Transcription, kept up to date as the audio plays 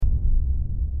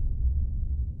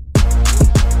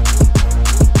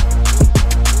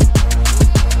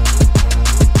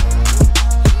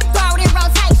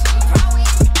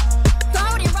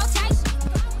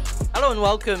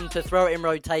welcome to Throw It in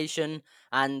Rotation,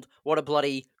 and what a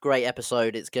bloody great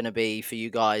episode it's going to be for you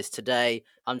guys today.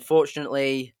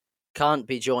 Unfortunately, can't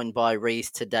be joined by Reese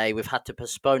today. We've had to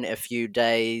postpone it a few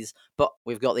days, but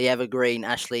we've got the evergreen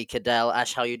Ashley Cadell.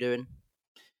 Ash, how you doing?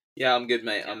 Yeah, I'm good,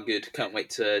 mate. I'm good. Can't wait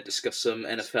to discuss some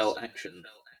NFL action.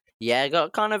 Yeah,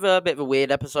 got kind of a bit of a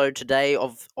weird episode today.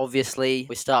 Obviously,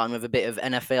 we're starting with a bit of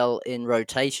NFL in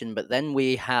rotation, but then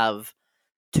we have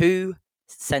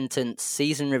 2-sentence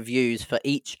season reviews for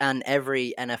each and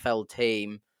every NFL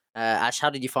team. Ash, how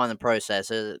did you find the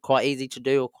process? Is it quite easy to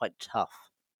do or quite tough?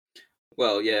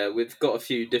 Well, yeah, we've got a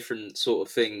few different sort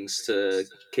of things to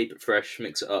keep it fresh,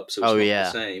 mix it up, so it's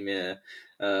not the same. Yeah,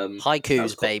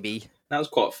 haikus, baby. That was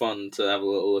quite fun to have a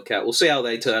little look at. We'll see how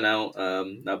they turn out.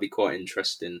 That'll be quite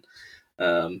interesting.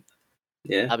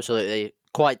 Yeah, absolutely.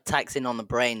 Quite taxing on the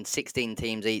brain. 16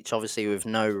 teams each, obviously with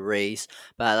no Reese.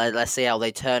 But let's see how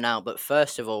they turn out. But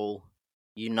first of all,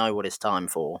 you know what it's time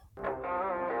for.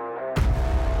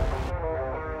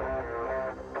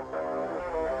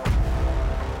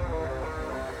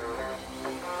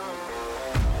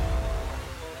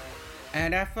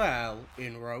 NFL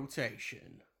in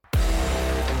rotation.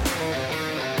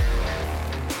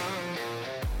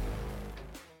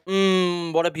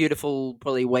 What a beautiful,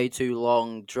 probably way too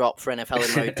long drop for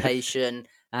NFL in rotation.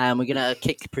 We're going to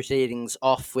kick proceedings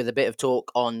off with a bit of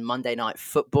talk on Monday Night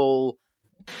Football.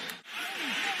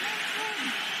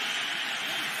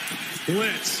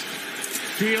 Blitz.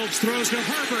 Fields throws to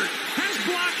Herbert. Has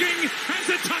blocking. Has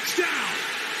a touchdown.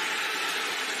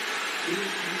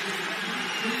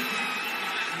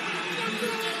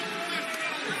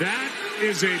 That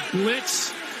is a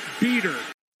blitz beater.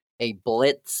 A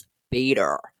blitz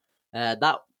beater.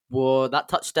 That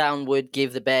touchdown would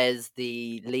give the Bears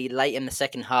the lead late in the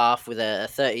second half with a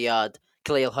 30-yard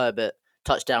Khalil Herbert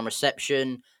touchdown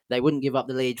reception. They wouldn't give up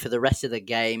the lead for the rest of the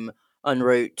game, en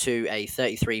route to a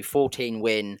 33-14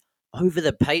 win over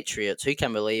the Patriots. Who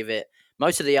can believe it?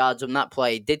 Most of the yards on that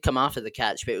play did come after the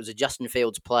catch, but it was a Justin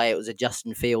Fields play. It was a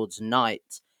Justin Fields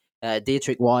night.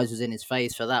 Dietrich Wise was in his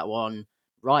face for that one.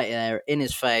 Right there, in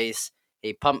his face.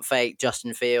 He pump faked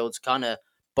Justin Fields, kind of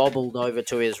bobbled over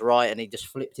to his right, and he just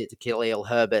flipped it to Khalil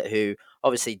Herbert, who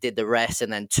obviously did the rest,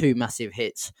 and then 2 massive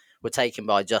hits were taken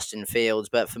by Justin Fields.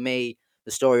 But for me,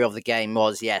 the story of the game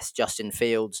was, yes, Justin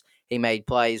Fields. He made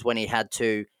plays when he had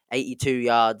to, 82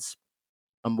 yards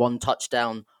and 1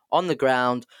 touchdown on the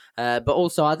ground. But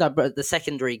also, I thought the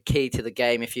secondary key to the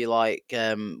game, if you like,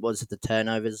 was the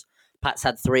turnovers. Pats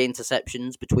had 3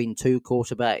 interceptions between 2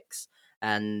 quarterbacks.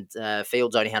 And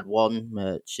Fields only had 1,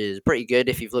 which is pretty good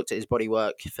if you've looked at his body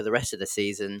work for the rest of the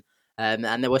season.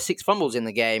 And there were 6 fumbles in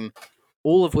the game,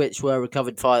 all of which were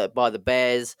recovered by the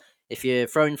Bears. If you're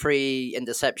throwing 3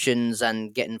 interceptions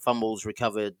and getting fumbles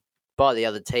recovered by the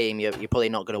other team, you're probably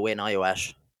not going to win, are you,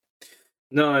 Ash?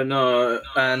 No,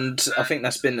 and I think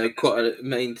that's been quite a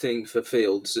main thing for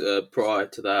Fields prior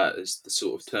to that, is the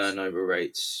sort of turnover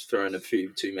rates, throwing a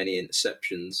few too many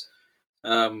interceptions.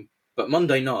 But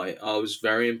Monday night, I was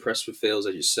very impressed with Fields,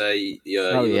 as you say. You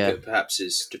look at perhaps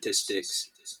his statistics.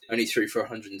 Only threw for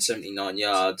 179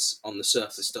 yards. On the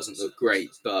surface, doesn't look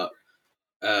great, but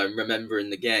remember in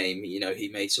the game, he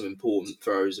made some important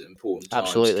throws at important times.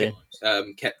 Absolutely.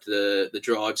 Kept the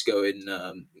drives going,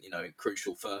 in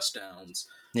crucial first downs.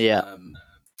 Yeah.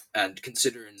 And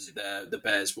considering the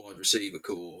Bears wide receiver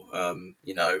core,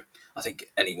 I think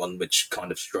anyone would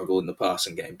kind of struggle in the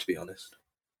passing game, to be honest.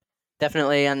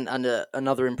 Definitely, and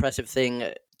another impressive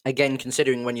thing, again,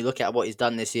 considering when you look at what he's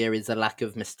done this year, is the lack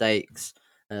of mistakes.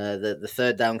 The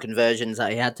third down conversions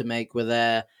that he had to make were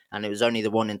there, and it was only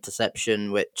the 1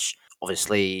 interception, which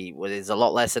obviously is a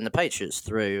lot less than the Patriots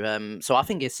threw. So I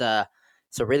think it's a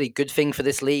really good thing for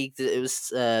this league.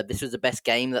 This was the best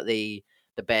game that the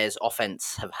Bears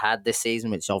offense have had this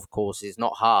season, which of course is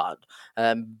not hard.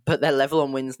 But they're level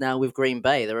on wins now with Green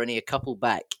Bay. They're only a couple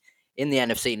back in the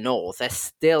NFC North. They're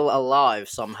still alive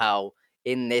somehow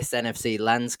in this NFC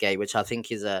landscape, which I think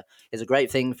is a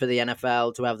great thing for the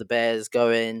NFL to have the Bears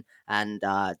going. And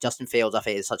Justin Fields, I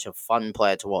think, is such a fun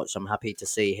player to watch. I'm happy to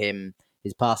see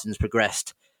his passing's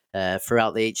progressed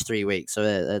throughout each 3 weeks. So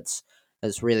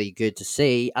that's really good to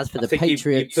see. As for the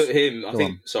Patriots, you put him. I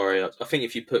think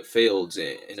if you put Fields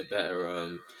in a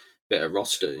better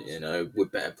roster,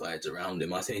 with better players around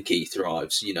him, I think he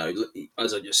thrives.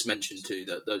 As I just mentioned too,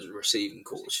 that those receiving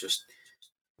cores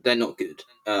they're not good.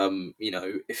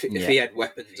 If he had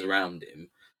weapons around him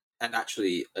and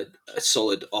actually a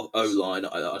solid O-line,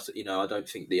 I don't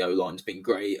think the O-line's been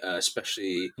great,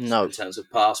 especially in terms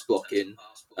of pass blocking.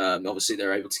 Obviously,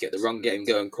 they're able to get the run game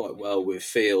going quite well with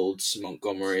Fields,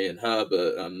 Montgomery, and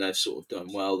Herbert. They've sort of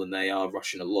done well, and they are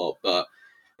rushing a lot. But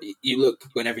you look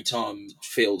when every time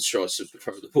Fields tries to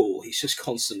throw the ball, he's just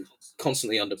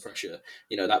constantly under pressure.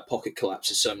 That pocket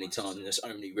collapses so many times, and it's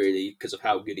only really because of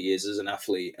how good he is as an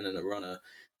athlete and a runner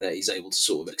that he's able to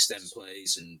sort of extend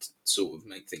plays and sort of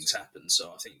make things happen.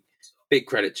 So I think big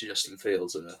credit to Justin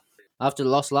Fields. After the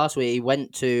loss last week, he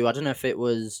went to, I don't know if it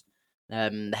was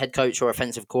the head coach or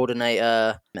offensive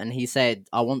coordinator, and he said,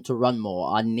 I want to run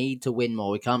more. I need to win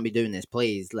more. We can't be doing this.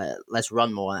 Please, let's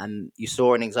run more. And you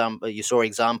saw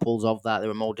examples of that. There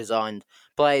were more designed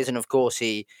plays, and of course,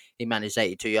 he managed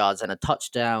 82 yards and a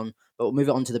touchdown. But we'll move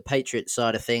it on to the Patriots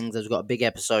side of things. We've got a big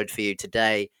episode for you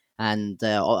today, and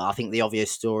I think the obvious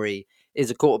story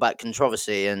is a quarterback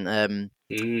controversy, and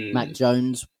Mac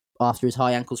Jones, after his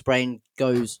high ankle sprain,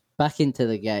 goes into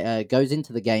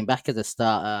the game back as a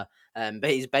starter.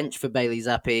 But he's benched for Bailey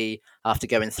Zappi after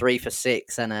going 3 for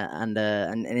 6 and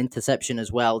an interception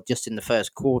as well just in the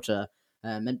first quarter.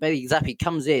 And Bailey Zappi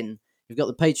comes in. You've got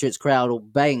the Patriots crowd all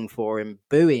baying for him,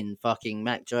 booing fucking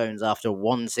Mac Jones after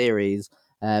one series.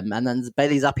 And then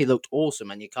Bailey Zappi looked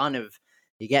awesome, and you're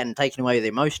getting taken away with the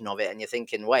emotion of it, and you're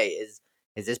thinking, wait, is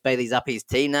this Bailey Zappi's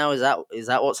team now? Is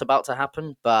that what's about to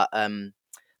happen? But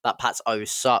that Pats O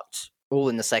sucked all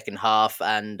in the second half,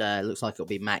 and it looks like it'll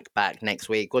be Mac back next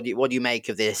week. What do you make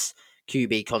of this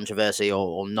QB controversy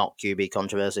or not QB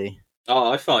controversy?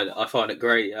 Oh, I find it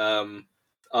great.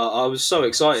 I was so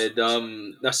excited.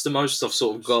 That's the most I've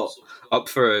sort of got up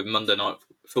for a Monday night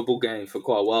football game for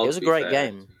quite a while. It was a great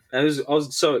game. I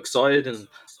was so excited, and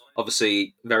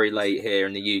obviously very late here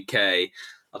in the UK.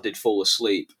 I did fall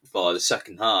asleep by the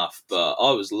second half, but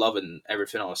I was loving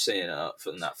everything I was seeing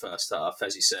from that first half,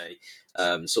 as you say.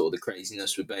 Sort of the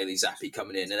craziness with Bailey Zappi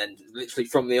coming in, and then literally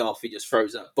from the off, he just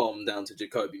throws that bomb down to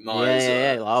Jacoby Myers.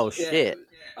 Yeah. Oh shit!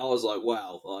 I was like,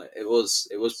 wow, it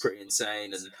was pretty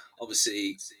insane, and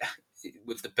obviously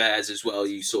with the Bears as well,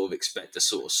 you sort of expect a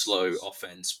sort of slow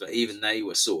offense, but even they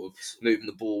were sort of moving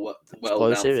the ball well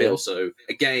downfield. Yeah. So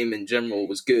a game in general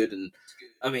was good, and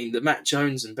I mean the Matt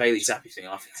Jones and Bailey Zappi thing,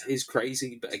 I think is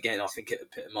crazy, but again, I think it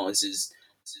epitomises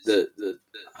the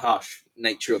harsh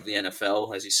nature of the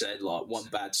NFL, as you said. Like one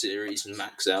bad series and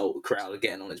Mac's out, the crowd are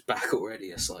getting on his back already.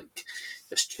 It's like,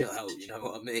 just chill out, you know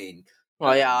what I mean?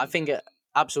 Well, yeah, I think it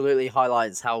absolutely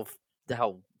highlights how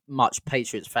much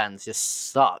Patriots fans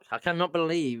just suck. I cannot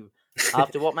believe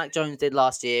after what Mac Jones did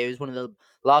last year, he was one of the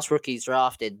last rookies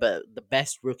drafted, but the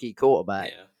best rookie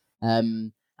quarterback. Yeah.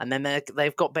 And then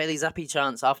they've got Bailey Zappi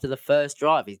chance after the first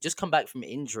drive. He's just come back from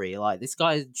injury. Like, this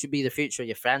guy should be the future of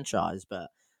your franchise,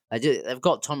 but they've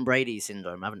got Tom Brady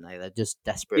syndrome, haven't they? They're just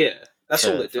desperate. Yeah, that's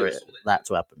all they do. That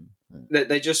to happen.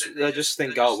 They just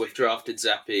think, oh, we've drafted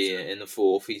Zappi in the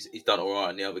fourth. He's done all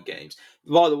right in the other games.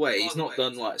 By the way, he's not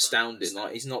done like astounding.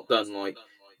 Like he's not done like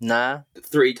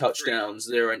 3 touchdowns,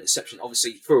 0 interception.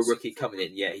 Obviously, for a rookie coming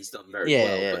in, he's done very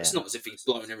well. Yeah, but it's not as if he's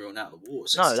blown everyone out of the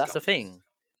water. No, that's the thing.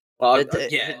 Well,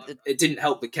 it didn't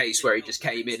help the case where he just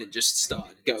came in and just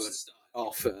started going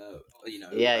off. You're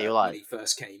right. When he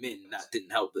first came in, that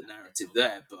didn't help the narrative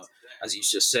there. But as you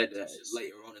just said,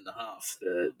 later on in the half,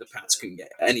 the Pats couldn't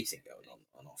get anything going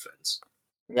on offense.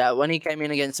 Yeah, when he came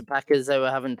in against the Packers, they were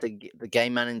having the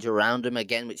game manager around him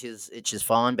again, which is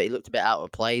fine. But he looked a bit out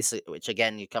of place. Which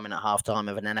again, you come in at halftime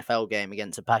of an NFL game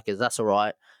against the Packers, that's all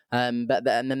right. But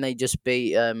and then they just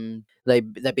beat they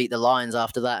beat the Lions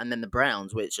after that, and then the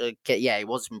Browns, which it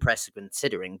was impressive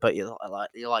considering. But you're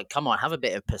like, come on, have a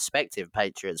bit of perspective,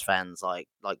 Patriots fans. Like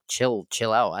chill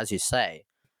out, as you say.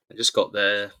 They just got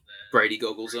their Brady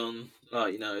goggles on.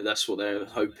 That's what they're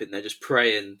hoping. They're just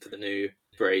praying for the new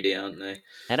Brady, aren't they?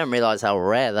 I don't realise how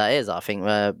rare that is. I think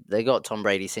they got Tom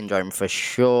Brady syndrome for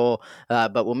sure.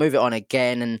 But we'll move it on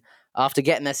again. And after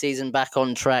getting their season back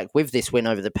on track with this win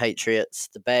over the Patriots,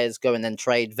 the Bears go and then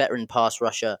trade veteran pass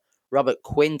rusher Robert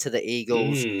Quinn to the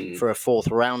Eagles for a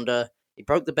 4th rounder. He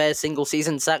broke the Bears'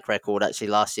 single-season sack record actually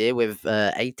last year with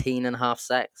 18 and a half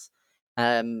sacks.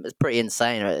 It's pretty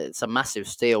insane. It's a massive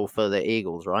steal for the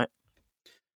Eagles, right?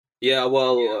 Yeah,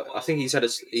 well, I think he's had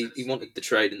he wanted the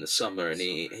trade in the summer, and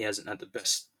he hasn't had the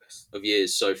best of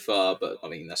years so far. But I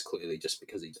mean, that's clearly just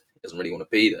because he doesn't really want to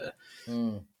be there.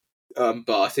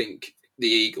 But I think the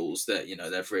Eagles, that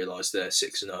they've realised they're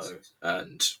 6-0,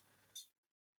 and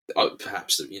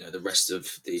perhaps the rest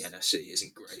of the NFC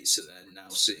isn't great, so they're now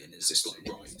seeing is this like,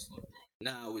 right,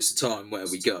 now is the time where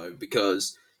we go,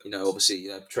 because obviously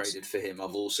they've traded for him.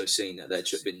 I've also seen that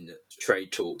there's been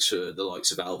trade talks for the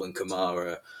likes of Alvin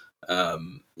Kamara.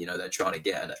 They're trying to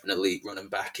get an elite running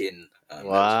back in. Wow. There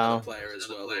was another player as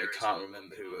well who I can't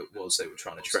remember who it was they were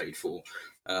trying to trade for.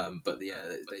 But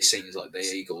they seem like the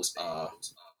Eagles are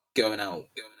going out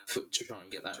to try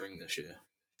and get that ring this year.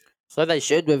 So they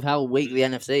should, with how weak the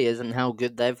NFC is and how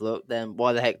good they've looked. Then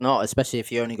why the heck not? Especially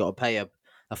if you only got to pay a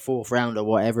fourth round or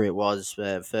whatever it was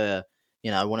for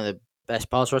one of the best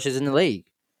pass rushers in the league.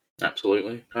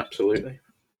 Absolutely.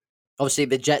 Obviously,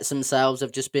 the Jets themselves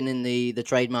have just been in the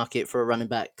trade market for a running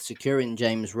back, securing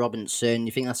James Robinson.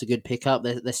 You think that's a good pickup?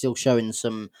 They're still showing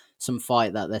some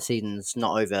fight that their season's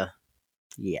not over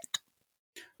yet.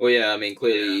 Well, yeah, I mean,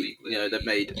 clearly, they've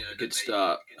made a good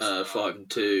start,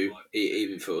 5-2,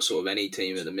 even for sort of any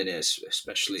team at the minute,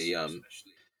 especially,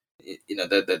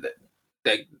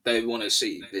 they want to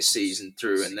see this season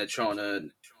through, and they're trying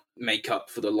to make up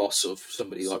for the loss of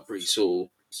somebody like Brees Hall,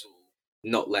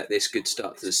 not let this good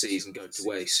start to the season go to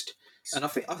waste. And I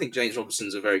think James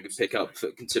Robinson's a very good pickup for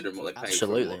considering what they paid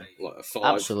Absolutely. for him. Like a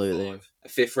Absolutely. a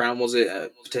fifth round, was it? A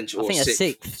potential, I think or a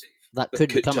sixth that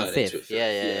could become a fifth.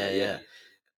 Yeah.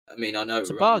 I mean, I know it's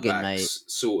a bargain, mate.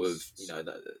 Sort of,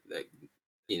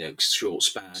 short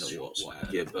span or what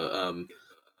have you, but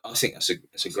I think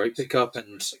that's a great pickup,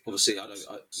 and obviously,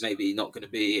 maybe not going to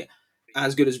be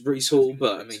as good as Brees Hall,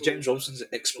 but I mean, James Robinson's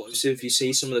explosive. You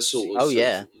see some of the sort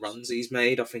of runs he's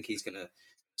made. I think he's going to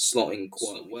slot in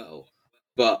quite well.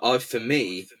 But for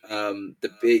me,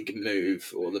 the big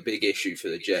move or the big issue for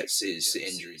the Jets is the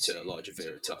injury to Elijah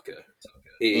Vera Tucker.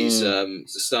 He's the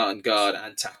starting guard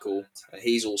and tackle.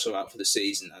 He's also out for the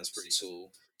season, as Brees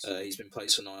Hall. He's been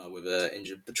placed on IR with an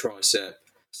injured tricep.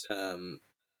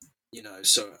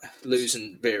 So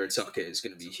losing Vera Tucker is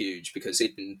going to be huge because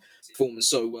he'd been performing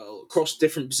so well across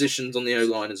different positions on the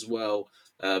O-line as well.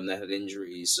 They had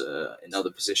injuries in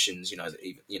other positions.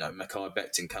 Mekhi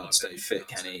Becton can't stay fit,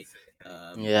 can he?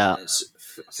 I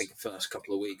think the first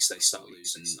couple of weeks they start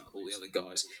losing all the other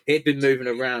guys. He'd been moving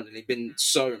around and he'd been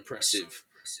so impressive,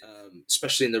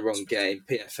 especially in the run game.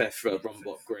 PFF run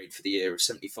block grade for the year of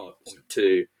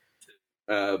 75.2.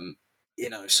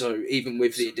 So even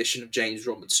with the addition of James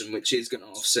Robinson, which is going to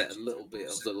offset a little bit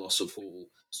of the loss of Hall,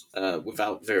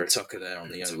 without Vera Tucker there on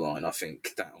the O-line, I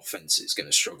think that offense is going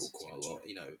to struggle quite a lot,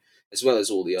 as well as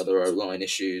all the other O-line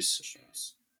issues.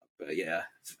 But yeah,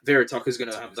 Vera Tucker's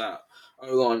going to have that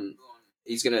O-line.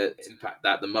 He's going to impact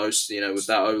that the most, with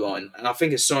that O-line. And I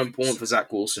think it's so important for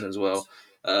Zach Wilson as well.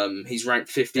 He's ranked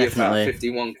 50 of about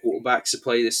 51 quarterbacks to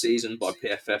play this season by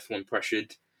PFF when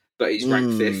pressured. But he's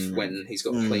ranked 5th when he's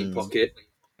got a clean pocket.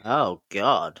 Oh,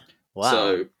 God. Wow.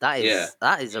 So, that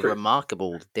is a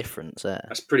remarkable difference there.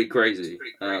 That's pretty crazy.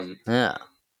 Yeah.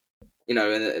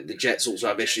 And the Jets also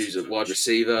have issues at wide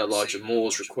receiver. Elijah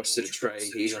Moore's requested a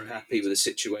trade. He's unhappy with the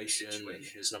situation and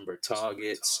his number of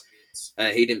targets.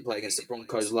 He didn't play against the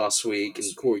Broncos last week,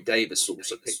 and Corey Davis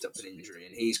also picked up an injury,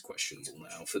 and he's questionable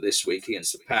now for this week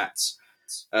against the Pats.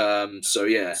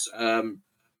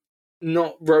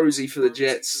 Not rosy for the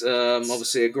Jets.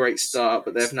 Obviously a great start,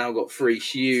 but they've now got 3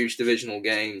 huge divisional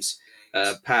games.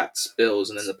 Pats, Bills,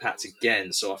 and then the Pats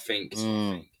again. So I think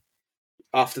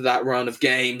after that run of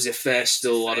games, if they're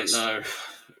still, I don't know,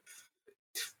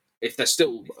 if they're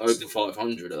still over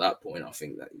 500 at that point, I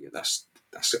think that's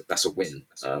a win.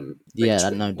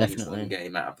 Definitely. One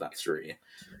game out of that 3.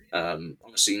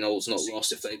 Obviously, Noel's not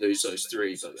lost if they lose those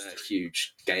 3, but they're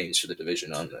huge games for the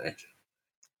division, aren't they?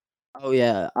 Oh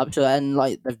yeah, absolutely, and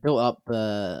they've built up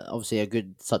obviously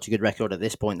such a good record at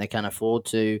this point. They can afford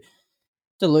to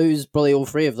lose probably all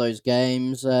 3 of those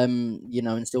games,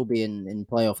 and still be in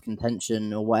playoff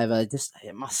contention or whatever.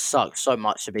 It must suck so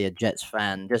much to be a Jets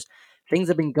fan. Just things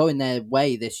have been going their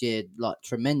way this year,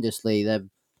 tremendously. The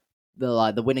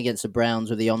win against the Browns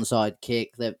with the onside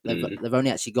kick. They've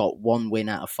only actually got 1 win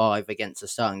out of 5 against the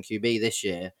starting QB this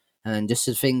year, and then just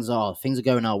as things are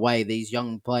going our way, these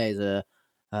young players are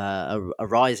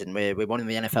rising. We're one of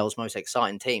the NFL's most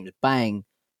exciting teams. Bang,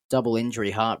 double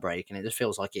injury heartbreak, and it just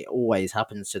feels like it always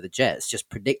happens to the Jets, just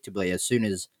predictably as soon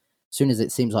as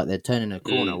it seems like they're turning a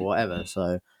corner or whatever.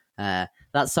 So that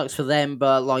sucks for them,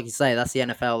 but like you say, that's the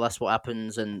NFL. That's what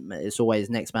happens, and it's always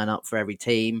next man up for every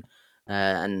team.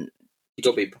 And you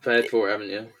got to be prepared for it, haven't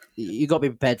you? You got to be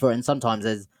prepared for it, and sometimes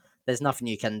there's nothing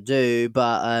you can do,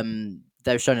 but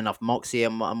they've shown enough moxie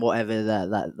and whatever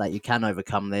that you can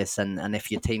overcome this, and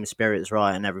if your team spirit's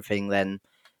right and everything, then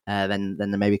they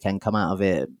maybe can come out of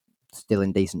it still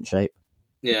in decent shape.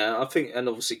 Yeah, I think, and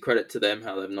obviously credit to them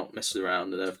how they've not messed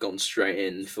around and they've gone straight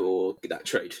in for that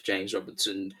trade for James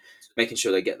Robinson, making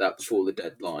sure they get that before the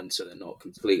deadline so they're not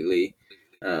completely,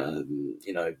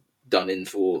 done in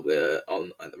for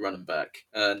on the running back.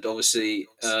 And obviously,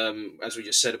 as we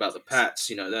just said about the Pats,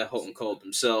 they're hot and cold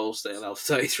themselves. They allow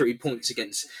 33 points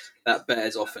against that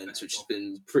Bears offense, which has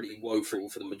been pretty woeful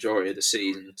for the majority of the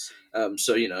season.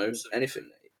 So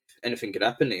anything could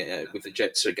happen with the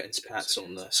Jets against Pats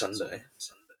on Sunday.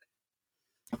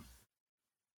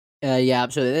 Yeah,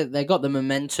 absolutely. They got the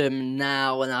momentum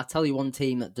now, and I'll tell you one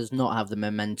team that does not have the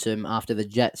momentum after the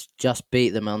Jets just beat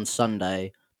them on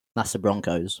Sunday. That's the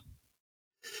Broncos.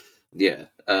 Yeah,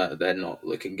 they're not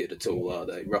looking good at all, are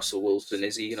they? Russell Wilson,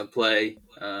 is he going to play?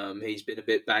 He's been a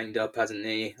bit banged up, hasn't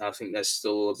he? I think there's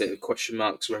still a bit of question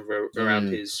marks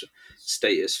around his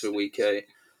status for Week 8.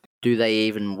 Do they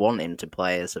even want him to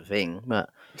play as a thing? But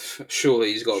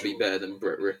surely he's got to be better than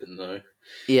Brett Rippon, though.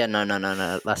 Yeah, no.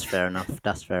 That's fair enough.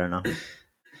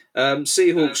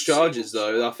 Seahawks Chargers,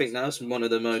 though, I think that's one of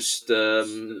the most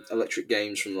electric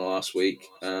games from the last week.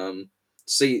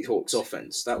 Seahawks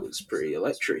offense, that was pretty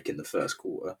electric in the first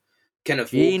quarter.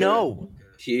 Kenneth Walker,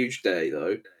 huge day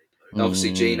though.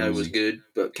 Obviously, Geno was good,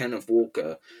 but Kenneth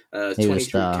Walker,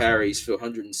 23 carries for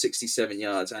 167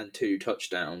 yards and 2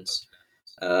 touchdowns.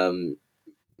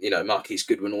 Marquise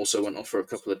Goodwin also went off for a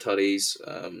couple of tutties.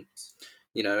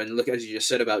 And look, as you just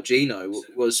said about Geno,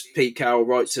 was Pete Carroll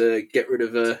right to get rid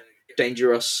of a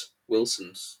dangerous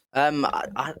Wilson?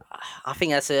 I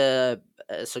think that's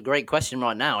a great question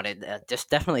right now, and it just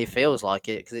definitely feels like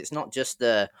it, because it's not just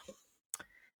the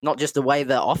way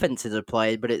the offenses are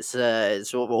played, but it's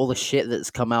all the shit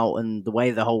that's come out and the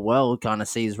way the whole world kind of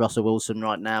sees Russell Wilson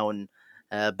right now, and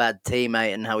bad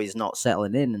teammate, and how he's not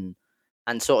settling in,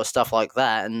 and sort of stuff like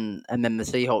that, and then the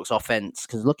Seahawks offense,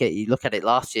 because look at it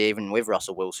last year, even with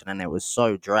Russell Wilson, and it was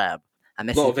so drab. And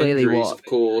this a lot is of clearly injuries, of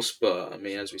course, but I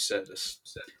mean, as we said, it's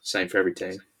same for every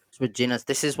team. With Geno,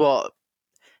 this is what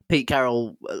Pete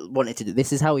Carroll wanted to do.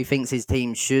 This is how he thinks his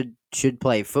team should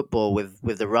play football,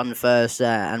 with the run first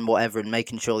and whatever, and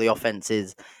making sure the offense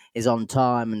is on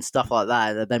time and stuff like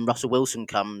that. And then Russell Wilson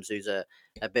comes, who's a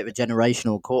bit of a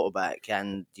generational quarterback,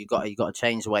 and you got to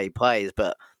change the way he plays.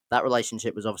 But that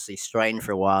relationship was obviously strained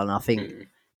for a while, and I think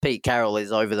Pete Carroll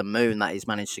is over the moon that he's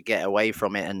managed to get away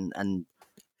from it and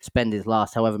spend his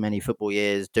last however many football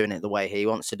years doing it the way he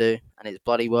wants to do, and it's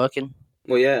bloody working.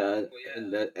 Well, yeah,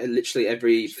 and literally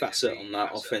every facet on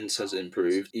that offense has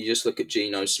improved. You just look at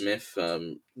Geno Smith,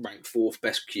 ranked 4th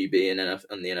best QB in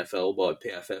the NFL by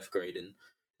PFF grading.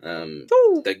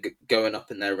 They're going up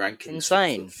in their rankings.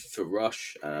 Insane. For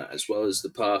rush, as well as the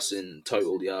passing,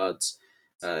 total yards.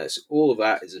 So all of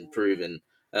that is improving.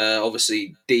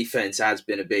 Obviously, defense has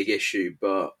been a big issue,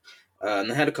 but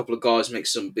they had a couple of guys make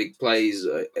some big plays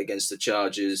against the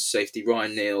Chargers. Safety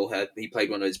Ryan Neal, he played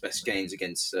one of his best games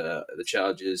against the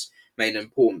Chargers. Made an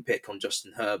important pick on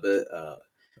Justin Herbert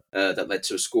that led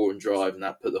to a scoring drive, and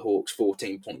that put the Hawks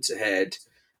 14 points ahead.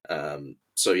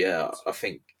 So yeah, I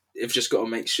think they've just got to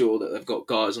make sure that they've got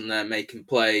guys on there making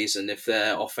plays, and if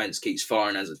their offense keeps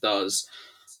firing as it does,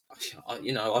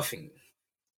 I think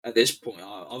at this point,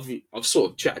 I've sort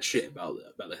of chatted shit about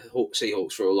the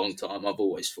Seahawks for a long time. I've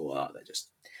always thought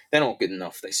they're not good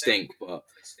enough. They stink, but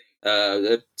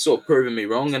they're sort of proving me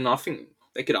wrong, and I think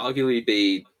they could arguably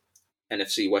be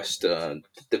NFC West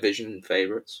division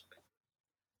favourites.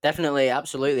 Definitely,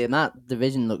 absolutely, and that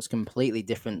division looks completely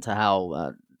different to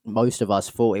how most of us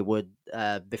thought it would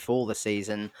before the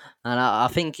season. And I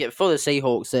think for the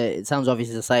Seahawks, it sounds obvious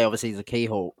to say, obviously he's the key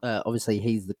obviously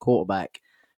he's the quarterback.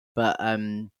 But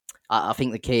I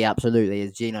think the key absolutely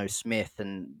is Geno Smith,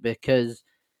 and because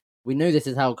we knew this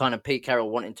is how kind of Pete Carroll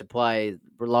wanted to play,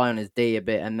 rely on his D a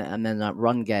bit, and then that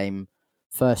run game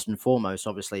first and foremost,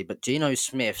 obviously. But Geno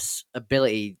Smith's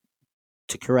ability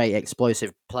to create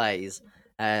explosive plays,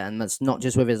 and that's not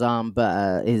just with his arm,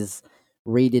 but his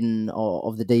reading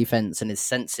of the defense and his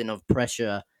sensing of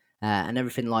pressure and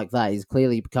everything like that, he's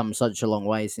clearly become such a long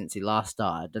way since he last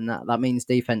started, and that means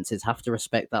defenses have to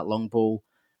respect that long ball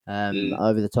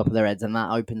over the top of their heads, and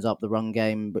that opens up the run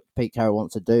game Pete Carroll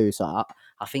wants to do. So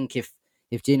I think if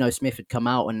Geno Smith had come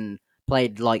out and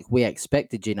played like we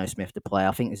expected Geno Smith to play,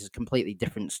 I think this is a completely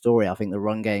different story. I think the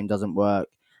run game doesn't work,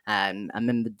 and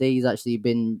then the D's actually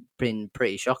been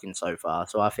pretty shocking so far.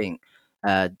 So I think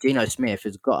Geno Smith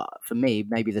has got, for me,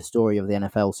 maybe the story of the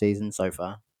NFL season so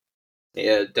far.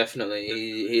 Yeah, definitely.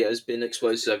 He has been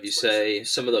explosive, you say.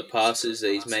 Some of the passes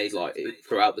that he's made, like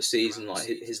throughout the season, like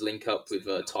his link up with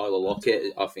Tyler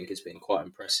Lockett, I think has been quite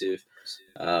impressive.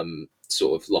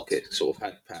 Sort of Lockett sort of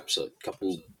had perhaps a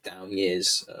couple down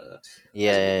years.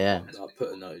 Not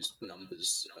putting those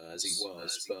numbers as he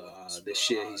was, but this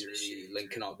year he's really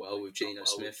linking up well with Geno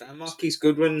Smith and Marquise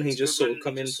Goodwin. He just sort of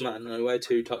come in from out of nowhere,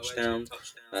 2 touchdowns,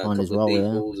 a couple of deep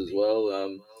balls as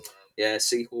well.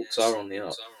 Seahawks are on the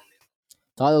up.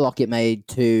 Tyler Lockett made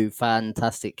 2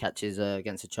 fantastic catches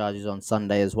against the Chargers on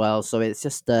Sunday as well. So it's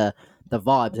just the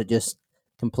vibes are just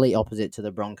complete opposite to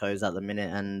the Broncos at the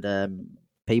minute, and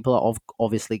people are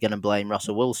obviously going to blame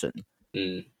Russell Wilson.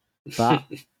 But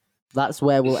that's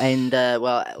where we'll end.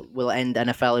 We'll end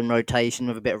NFL in rotation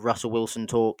with a bit of Russell Wilson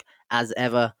talk as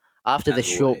ever. After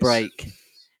this As short always. break,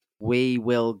 we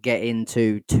will get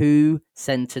into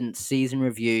 2-sentence season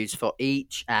reviews for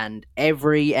each and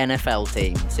every NFL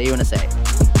team. See you in a sec.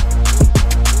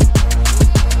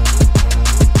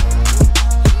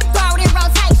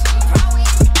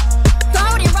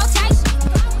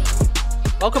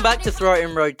 Welcome back to Throw It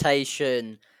in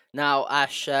Rotation. Now,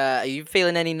 Ash, are you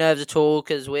feeling any nerves at all?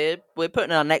 Because we're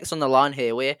putting our necks on the line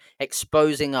here. We're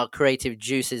exposing our creative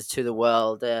juices to the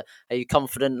world. Are you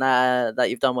confident that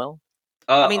you've done well?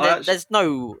 I mean, there's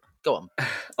no... Go on.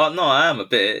 No, I am a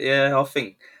bit. Yeah, I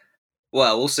think.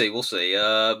 Well, we'll see. We'll see.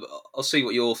 I'll see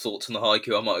what your thoughts on the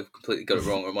haiku. I might have completely got it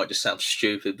wrong, or it might just sound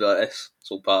stupid, but it's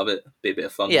all part of it. Be a bit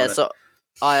of fun. Yeah. So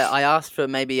I asked for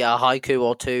maybe a haiku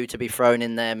or two to be thrown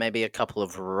in there, maybe a couple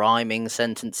of rhyming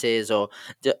sentences, or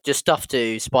just stuff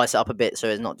to spice it up a bit, so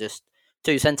it's not just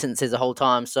 2 sentences the whole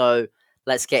time. So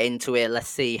let's get into it. Let's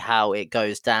see how it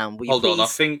goes down. Hold on. I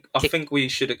think we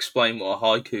should explain what a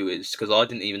haiku is, because I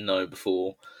didn't even know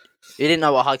before. You didn't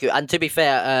know what haiku, and to be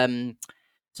fair,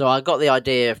 so I got the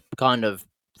idea kind of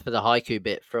for the haiku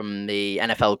bit from the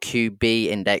NFL QB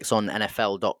index on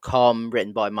NFL.com,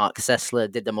 written by Mark Sessler.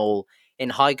 Did them all in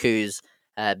haikus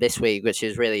this week, which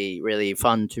is really, really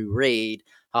fun to read.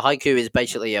 A haiku is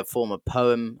basically a form of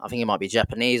poem. I think it might be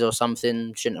Japanese or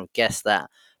something. Shouldn't have guessed that.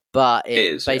 But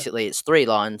it's 3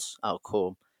 lines. Oh,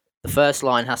 cool. The first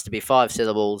line has to be 5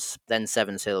 syllables, then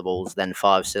 7 syllables, then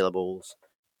 5 syllables.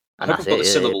 I hope I've got the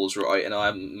syllables right and I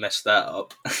haven't messed that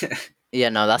up. Yeah,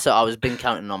 no, that's what I was been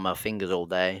counting on my fingers all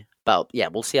day. But yeah,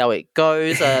 we'll see how it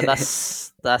goes.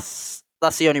 That's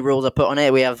the only rules I put on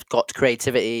it. We have got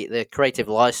the creative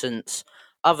license.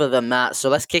 Other than that, so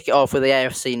let's kick it off with the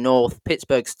AFC North,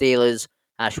 Pittsburgh Steelers.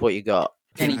 Ash, what you got?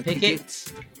 Kenny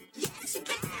Pickett.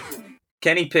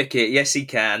 Kenny Pickett, yes he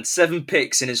can. 7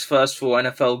 picks in his first 4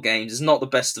 NFL games is not the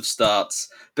best of starts,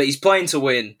 but he's playing to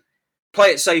win. Play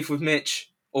it safe with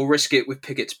Mitch, or risk it with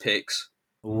Pickett's picks.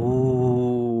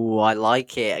 Ooh, I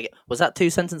like it. Was that 2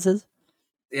 sentences?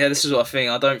 Yeah, this is what I think.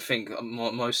 I don't think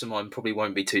most of mine probably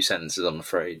won't be 2 sentences, I'm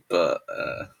afraid. But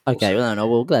okay,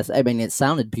 well, I mean, it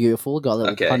sounded beautiful. Got a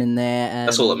little pun in there.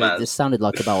 That's all that matters. It just sounded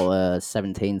like about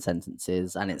 17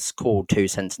 sentences, and it's called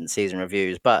 2-sentence season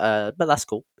reviews. But that's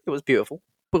cool. It was beautiful.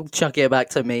 We'll chuck it back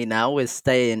to me now. We're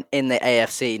staying in the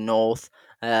AFC North,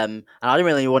 and I didn't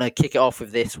really want to kick it off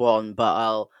with this one,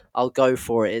 but I'll go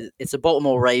for it. It's the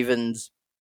Baltimore Ravens.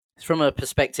 It's from a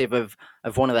perspective of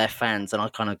one of their fans, and I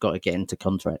kind of got to get into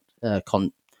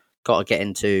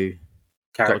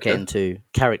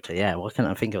character. Yeah, why can't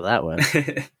I think of that word?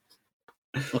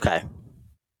 Okay.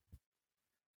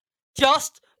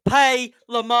 Just pay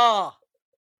Lamar.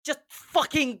 Just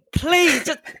fucking please,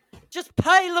 just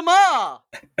pay Lamar.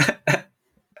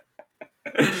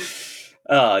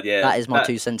 Oh yeah, that is my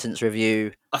 2-sentence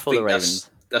review for the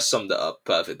Ravens. That summed it up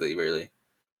perfectly, really.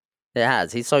 It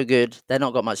has. He's so good. They've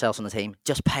not got much else on the team.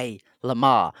 Just pay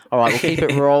Lamar. All right, we'll keep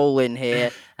it rolling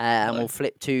here, and we'll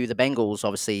flip to the Bengals,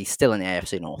 obviously still in the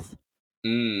AFC North.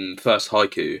 First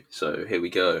haiku, so here we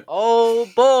go. Oh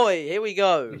boy, here we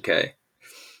go. Okay.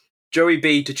 Joey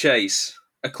B to Chase,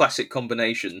 a classic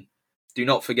combination. Do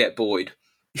not forget Boyd.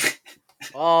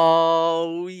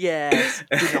 Oh, yes.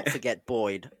 Do not forget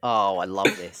Boyd. Oh, I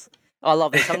love this. I'm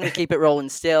going to keep it rolling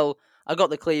still. I got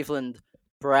the Cleveland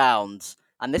Browns.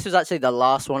 And this was actually the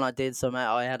last one I did, so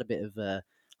I had a bit of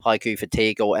haiku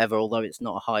fatigue or whatever, although it's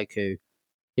not a haiku.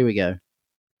 Here we go.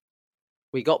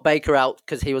 We got Baker out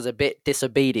because he was a bit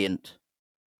disobedient.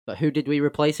 But who did we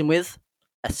replace him with?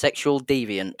 A sexual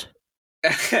deviant.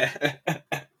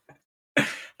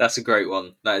 That's a great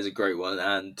one. That is a great one,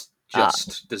 and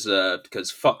just deserved, because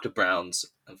fuck the Browns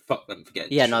and fuck them for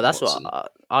getting. Yeah, no, that's Watson.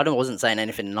 What I wasn't saying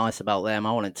anything nice about them.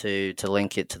 I wanted to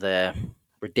link it to their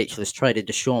ridiculous trade of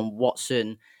Deshaun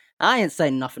Watson. I ain't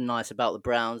saying nothing nice about the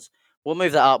Browns. We'll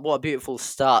move that up. What a beautiful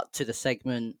start to the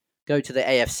segment. Go to the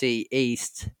AFC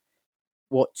East.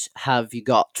 What have you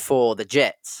got for the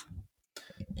Jets?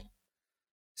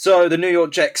 So the New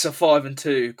York Jets are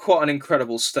 5-2. Quite an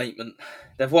incredible statement.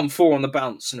 They've won 4 on the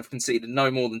bounce and have conceded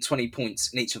no more than 20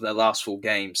 points in each of their last 4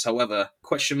 games. However,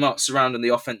 question marks surrounding the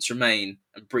offense remain,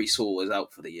 and Breece Hall is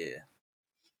out for the year.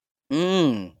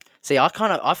 See, I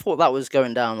thought that was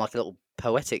going down like a little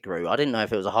poetic route. I didn't know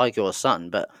if it was a haiku or something,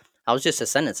 but I was just the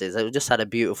sentences. It just had a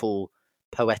beautiful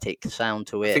poetic sound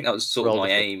to it. I think that was sort of my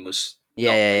aim, was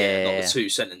Not the two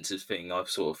sentences thing. I've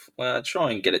sort of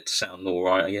try and get it to sound all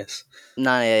right, I guess.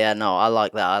 No, I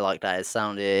like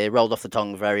that. It rolled off the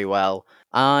tongue very well.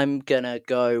 I'm gonna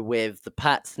go with the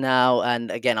Pats now, and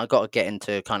again, I've got to get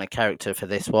into kind of character for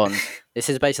this one. This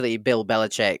is basically Bill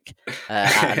Belichick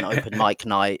at an open mic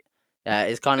night.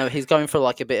 He's going for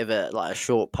like a bit of a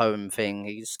short poem thing.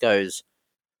 He just goes,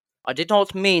 "I did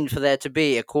not mean for there to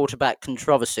be a quarterback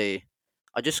controversy.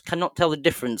 I just cannot tell the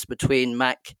difference between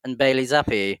Mac and Bailey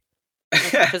Zappi."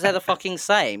 Because they're the fucking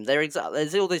same. There's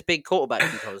all these big quarterback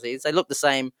controversies. They look the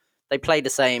same. They play the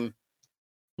same.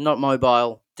 Not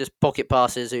mobile. Just pocket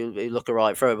passes who look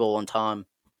alright. Throw a ball on time.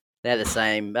 They're the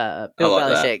same. Bill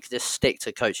Belichick, just stick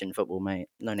to coaching football, mate.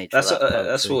 No need for that.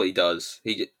 That's what he does.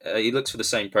 He looks for the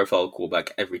same profile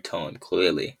quarterback every time.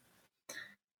 Clearly.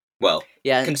 Well,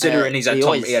 yeah. Considering he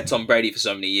had Tom Brady for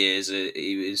so many years,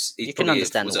 he's you can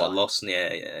understand was at a loss.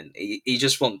 Yeah, and he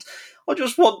just want. I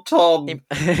just want Tom.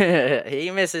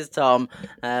 He misses Tom,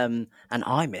 and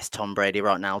I miss Tom Brady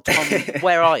right now. Tom,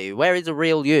 where are you? Where is the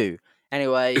real you?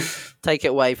 Anyway, take it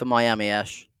away for Miami,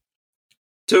 Ash.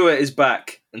 Tua is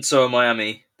back, and so are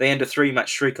Miami. They end a 3-match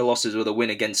streak of losses with a win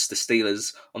against the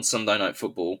Steelers on Sunday Night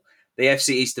Football. The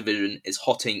AFC East division is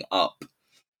hotting up.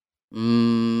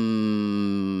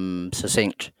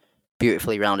 Succinct,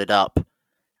 beautifully rounded up,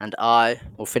 and I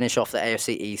will finish off the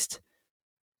AFC East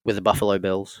with the Buffalo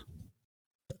Bills.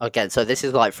 Okay, so this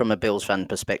is like from a Bills fan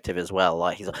perspective as well.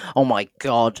 Like he's like, "Oh my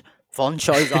god, Von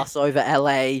chose us over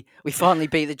LA. We finally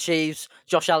beat the Chiefs.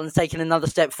 Josh Allen's taking another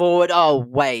step forward. Oh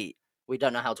wait, we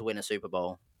don't know how to win a Super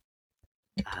Bowl."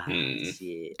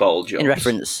 Bottle jobs. In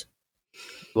reference,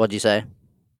 what'd you say?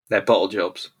 They're bottle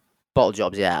jobs. Bottle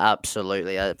jobs, yeah,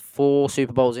 absolutely. 4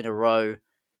 Super Bowls in a row,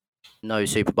 no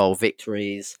Super Bowl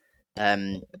victories.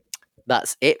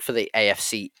 That's it for the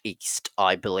AFC East,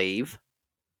 I believe.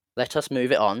 Let us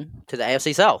move it on to the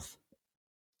AFC South.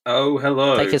 Oh,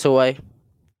 hello. Take us away.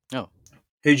 Oh.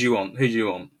 Who do you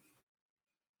want?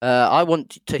 I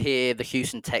want to hear the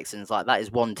Houston Texans. Like, that is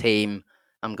one team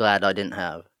I'm glad I didn't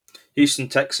have. Houston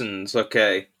Texans,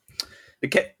 okay.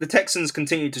 The Texans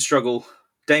continue to struggle.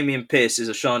 Damian Pierce is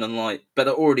a shining light, but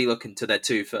they're already looking to their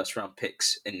 2 first-round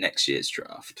picks in next year's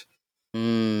draft. I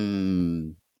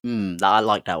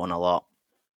like that one a lot.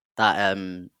 That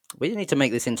we need to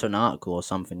make this into an article or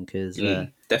something because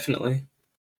definitely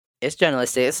it's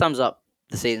journalistic. It sums up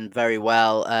the season very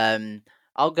well.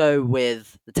 I'll go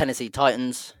with the Tennessee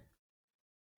Titans.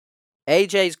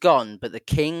 AJ's gone, but the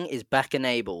king is back and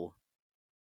able.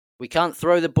 We can't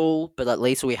throw the ball, but at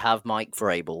least we have Mike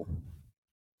Vrabel.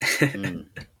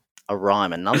 A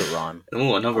rhyme, another rhyme.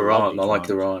 Oh, another rhyme. I like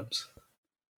the rhymes.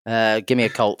 Give me a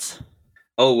Colts.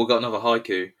 Oh, we've got another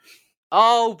haiku.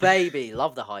 Oh, baby.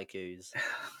 Love the haikus.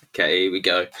 Okay, here we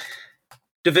go.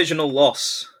 Divisional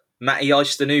loss. Matty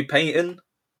iced the new painting.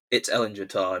 It's Ellinger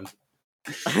time.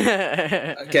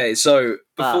 Okay, so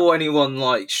before anyone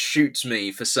shoots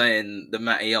me for saying the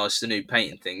Matty iced the new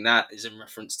painting thing, that is in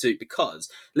reference to because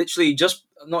literally just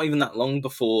not even that long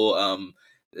before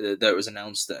that was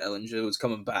announced that Ellinger was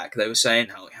coming back, they were saying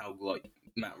how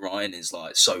Matt Ryan is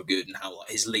so good and how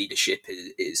his leadership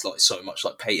is so much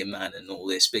like Peyton Manning and all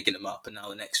this, bigging him up. And now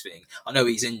the next thing, I know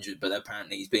he's injured, but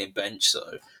apparently he's being benched.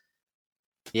 So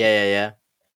yeah.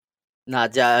 Nah,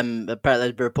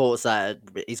 apparently the reports that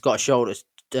he's got a shoulder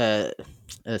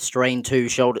strain,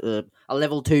 a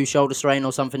level 2 shoulder strain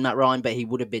or something, Matt Ryan, but he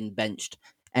would have been benched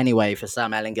anyway for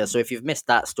Sam Ellinger. So if you've missed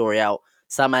that story out,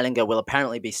 Sam Ellinger will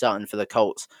apparently be starting for the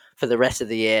Colts for the rest of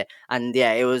the year. And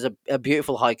yeah, it was a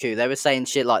beautiful haiku. They were saying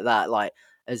shit like that,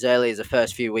 as early as the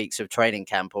first few weeks of training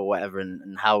camp or whatever,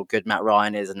 and how good Matt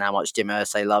Ryan is and how much Jim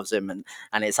Irsay loves him.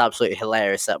 And it's absolutely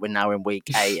hilarious that we're now in week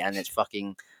 8 and it's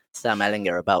fucking Sam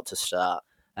Ellinger about to start.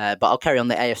 But I'll carry on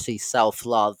the AFC South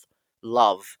love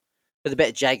with a bit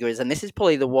of Jaguars. And this is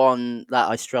probably the one that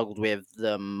I struggled with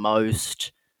the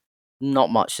most.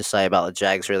 Not much to say about the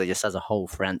Jags, really, just as a whole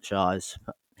franchise.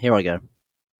 Here I go.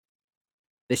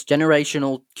 This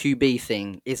generational QB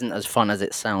thing isn't as fun as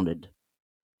it sounded.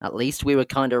 At least we were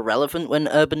kind of relevant when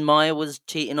Urban Meyer was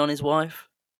cheating on his wife.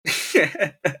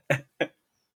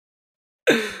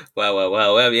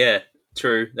 Well, yeah,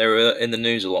 true. They were in the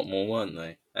news a lot more, weren't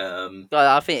they?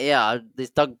 I think, this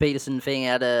Doug Peterson thing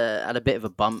had a bit of a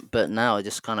bump, but now it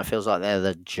just kind of feels like they're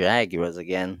the Jaguars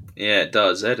again. Yeah, it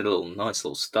does. They had a nice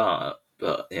little start,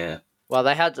 but yeah. Well,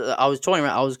 they had. I was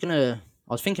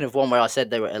thinking of one where I said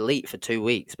they were elite for 2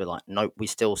 weeks, but nope, we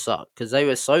still suck because they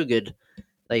were so good.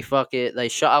 They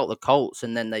shut out the Colts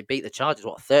and then they beat the Chargers.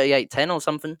 38-10 or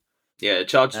something. Yeah, the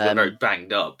Chargers were very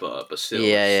banged up, but still,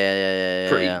 yeah.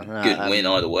 Pretty good win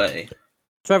either way.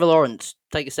 Trevor Lawrence,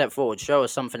 take a step forward. Show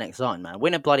us something exciting, man.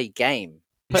 Win a bloody game.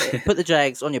 Put the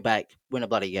Jags on your back. Win a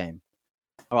bloody game.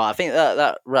 All right, I think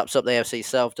that wraps up the AFC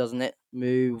South, doesn't it?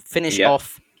 Finish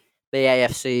off the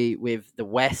AFC with the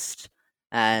West,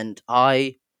 and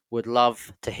I would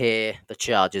love to hear the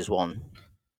Chargers one.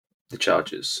 The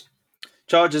Chargers.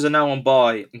 Chargers are now on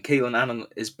bye, and Keelan Allen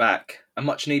is back. A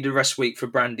much-needed rest week for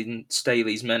Brandon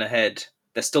Staley's men ahead.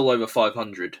 They're still over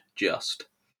 500, just.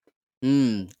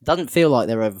 Doesn't feel like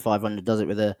they're over 500, does it?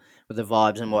 With the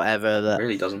vibes and whatever. That, it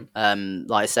really doesn't.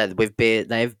 Like I said,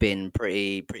 they've been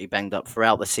pretty banged up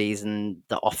throughout the season.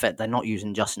 The offense, they're not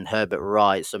using Justin Herbert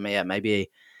right, so yeah, maybe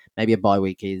a bye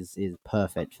week is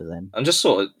perfect for them. I'm just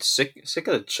sort of sick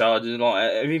of the Chargers.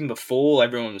 Like, even before,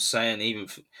 everyone was saying they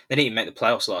didn't even make the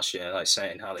playoffs last year. Like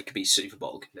saying how they could be Super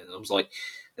Bowl contenders. I was like,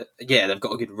 yeah, they've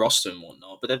got a good roster and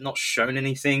whatnot, but they've not shown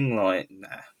anything. Like, nah.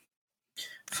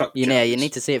 Fuck you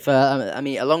need to see it for. I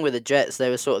mean, along with the Jets, they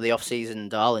were sort of the off-season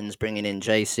darlings, bringing in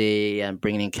JC and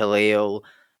bringing in Khalil,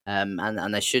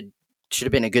 and they should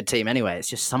have been a good team anyway. It's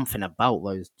just something about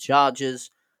those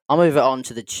Chargers. I'll move it on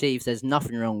to the Chiefs. There's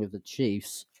nothing wrong with the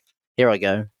Chiefs. Here I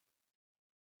go.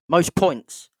 Most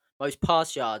points, most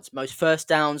pass yards, most first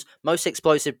downs, most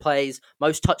explosive plays,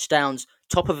 most touchdowns,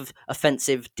 top of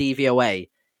offensive DVOA.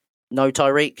 No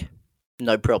Tyreek?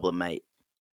 No problem, mate.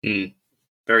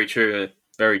 Very true.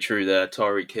 Very true there.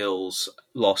 Tyreek Hill's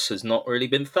loss has not really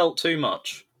been felt too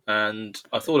much, and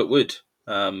I thought it would,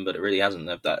 but it really hasn't.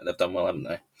 They've done well, haven't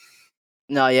they?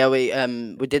 No, yeah,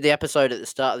 we did the episode at the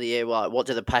start of the year. What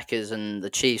do the Packers and the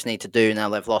Chiefs need to do now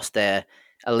they've lost their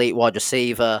elite wide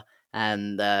receiver?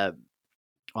 And I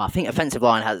think offensive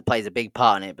line plays a big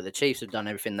part in it, but the Chiefs have done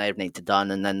everything they need to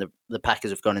done, and then the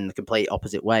Packers have gone in the complete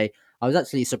opposite way. I was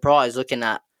actually surprised looking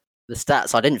at the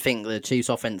stats. I didn't think the Chiefs'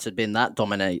 offense had been that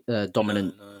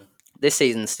dominant this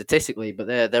season statistically, but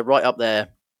they're right up there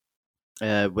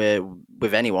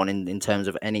with anyone in terms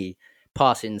of any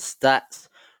passing stats.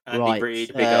 Andy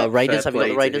Reid, Raiders. Have you got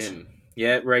the Raiders?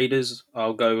 Yeah, Raiders.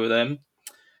 I'll go with them.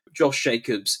 Josh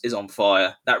Jacobs is on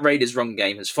fire. That Raiders run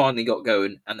game has finally got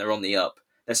going, and they're on the up.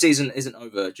 Their season isn't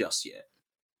over just yet.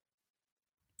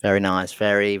 Very nice.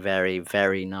 Very, very,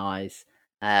 very nice.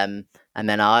 And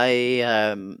then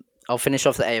I'll finish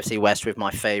off the AFC West with my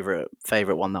favorite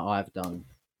one that I've done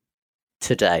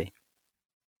today.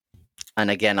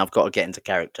 And again, I've got to get into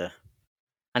character.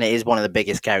 And it is one of the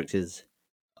biggest characters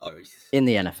in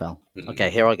the NFL. Okay,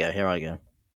 here I go.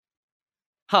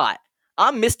 Hi,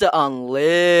 I'm Mr.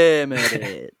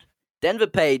 Unlimited. Denver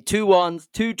paid 2 1s,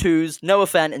 2 2s, Noah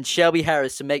Fant and Shelby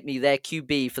Harris to make me their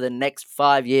QB for the next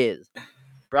 5 years.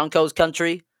 Broncos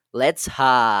country, let's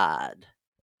hard.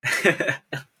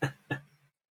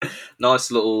 Nice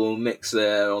little mix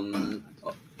there on.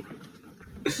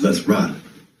 Let's ride.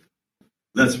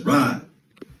 Let's ride.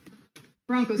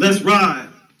 Broncos. Let's ride.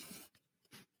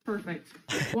 Perfect.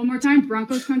 One more time.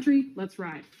 Broncos country, let's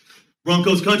ride.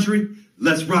 Broncos country,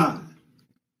 let's ride.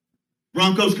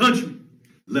 Broncos country,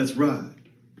 let's ride.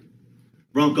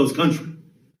 Broncos country,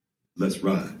 let's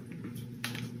ride.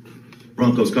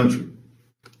 Broncos country,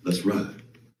 let's ride.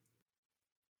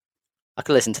 I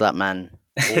could listen to that man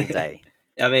all day.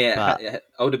 I mean, I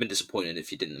would have been disappointed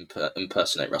if you didn't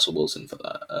impersonate Russell Wilson for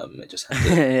that. It just had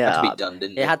to be done,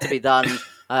 didn't it? It had to be done.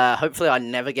 Hopefully I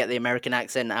never get the American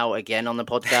accent out again on the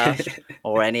podcast,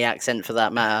 or any accent for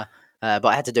that matter. But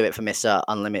I had to do it for Mr.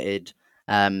 Unlimited.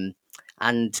 And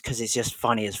because it's just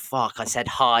funny as fuck, I said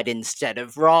hide instead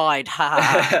of ride.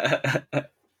 Yeah,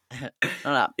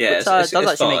 it does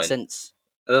actually fine. make sense.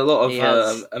 A lot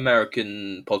of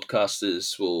American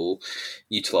podcasters will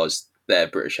utilise their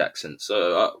British accent,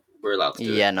 so we're allowed to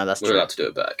do it. Yeah, no, that's true. We're allowed to do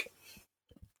it back.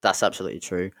 That's absolutely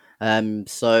true.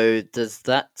 So does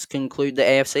that conclude the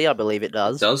AFC? I believe it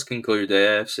does. It does conclude the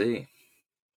AFC.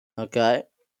 Okay.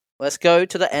 Let's go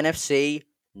to the NFC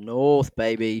North,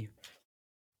 baby.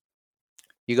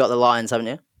 You got the Lions, haven't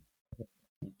you?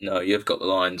 No, you've got the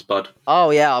Lions, bud.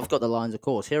 Oh, yeah, I've got the Lions, of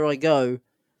course. Here I go.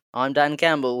 I'm Dan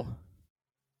Campbell.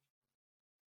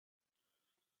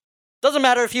 Doesn't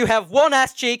matter if you have 1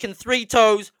 ass cheek and 3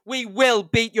 toes, we will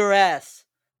beat your ass.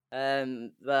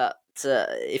 But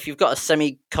if you've got a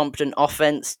semi-competent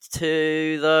offense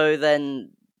too, though,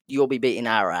 then you'll be beating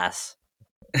our ass.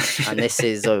 And this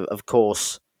is, of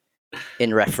course,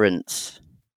 in reference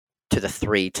to the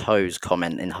 3 toes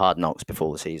comment in Hard Knocks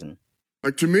before the season.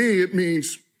 Like, to me, it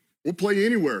means we'll play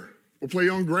anywhere. We'll play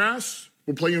on grass.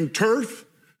 We'll play on turf.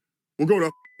 We'll go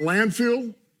to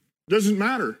landfill. Doesn't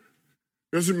matter.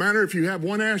 Doesn't matter if you have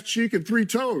 1 ass cheek and 3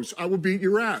 toes. I will beat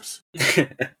your ass.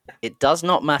 It does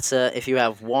not matter if you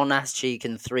have 1 ass cheek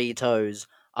and 3 toes.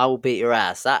 I will beat your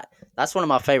ass. That That's one of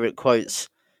my favorite quotes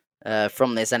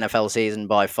from this NFL season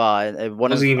by far. I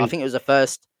think it was the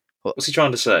first. What's he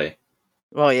trying to say?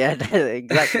 Well, yeah,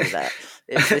 exactly that.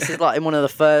 This is like in one of the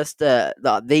first,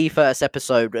 the first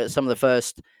episode, some of the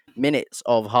first minutes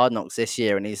of Hard Knocks this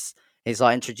year, and he's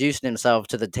like introducing himself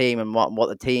to the team and what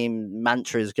the team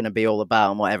mantra is going to be all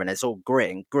about and whatever. And it's all grit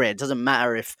and grit. It doesn't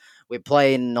matter if we're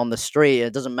playing on the street.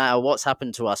 It doesn't matter what's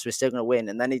happened to us. We're still going to win.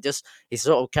 And then he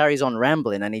sort of carries on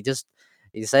rambling, and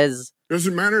he says,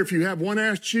 Doesn't matter if you have one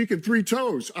ass cheek and 3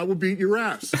 toes. I will beat your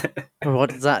ass. "What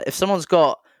is that? If someone's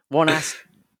got one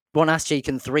ass cheek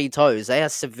and 3 toes, they are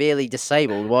severely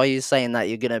disabled. Why are you saying that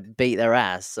you're going to beat their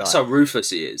ass?" That's how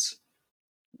ruthless he is.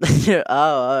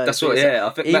 That's what. Yeah, I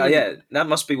think that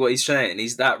must be what he's saying.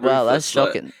 He's that ruthless. Well, that's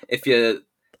shocking. If you're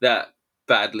that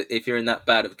bad, if you're in that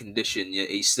bad of a condition,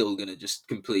 he's still gonna just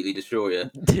completely destroy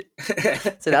you.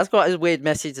 So that's quite a weird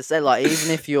message to say. Like,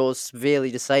 even if you're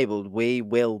severely disabled, we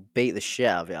will beat the shit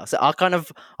out of you. So I kind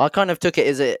of took it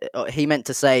as he meant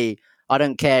to say, I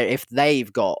don't care if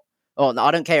they've got, or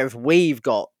I don't care if we've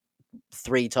got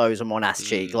 3 toes and 1 ass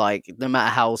cheek. Like, no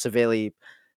matter how severely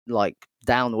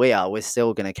down we are, we're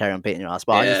still going to carry on beating your ass.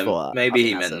 But I just thought maybe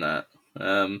he meant that.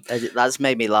 That's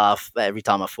made me laugh every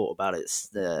time I thought about it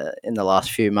in the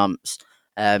last few months.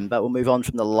 But we'll move on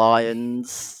from the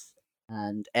Lions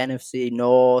and NFC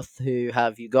North. Who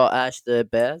have you got, Ash? The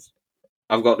Bears?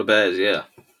 I've got the Bears, yeah.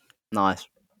 Nice.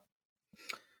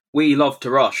 We love to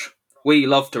rush.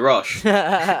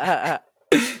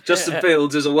 Justin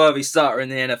Fields is a worthy starter in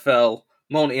the NFL.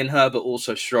 Monty and Herbert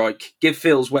also strike. Give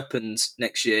Fields weapons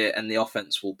next year and the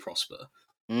offense will prosper.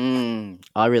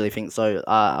 I really think so.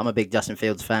 I'm a big Justin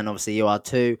Fields fan. Obviously, you are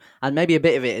too. And maybe a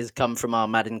bit of it has come from our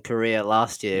Madden career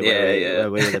last year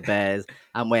where we were the Bears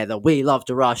and where the We Love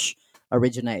to Rush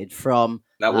originated from.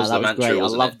 That was the mantra, great.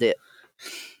 wasn't I loved it.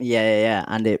 Yeah.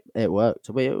 And it worked.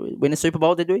 We win a Super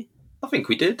Bowl, did we? I think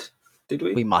we did. Did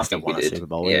we? We must have won a Super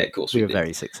Bowl. Yeah, of course we were did.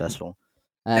 Very successful.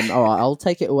 All right, I'll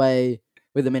take it away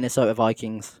with the Minnesota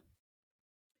Vikings.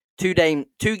 2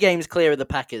 games clear of the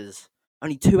Packers.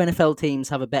 Only 2 NFL teams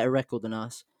have a better record than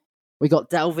us. We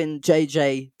got Dalvin,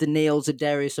 JJ, Daniil,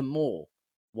 Za'Darius, and more.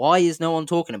 Why is no one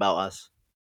talking about us?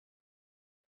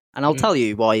 And I'll tell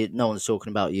you why no one's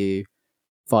talking about you,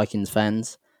 Vikings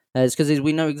fans. It's because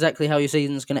we know exactly how your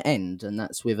season's going to end, and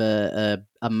that's with a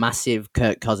massive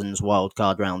Kirk Cousins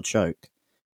wildcard round choke.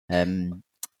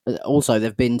 Also,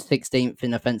 they've been 16th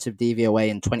in offensive DVOA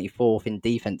and 24th in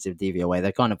defensive DVOA.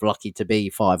 They're kind of lucky to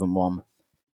be 5-1.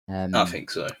 I think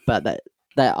so. But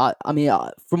I mean,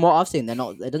 from what I've seen, they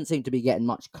don't seem to be getting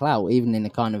much clout, even in a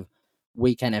kind of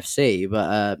weak NFC.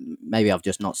 But maybe I've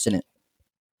just not seen it.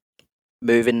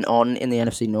 Moving on in the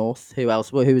NFC North, who else?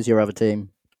 Who was your other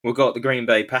team? We've got the Green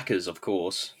Bay Packers, of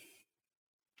course.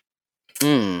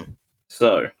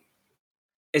 So,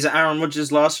 is it Aaron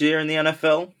Rodgers last year in the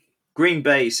NFL? Green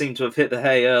Bay seem to have hit the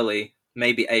hay early.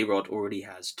 Maybe A-Rod already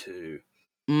has too.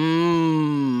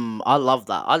 I love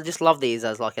that. I just love these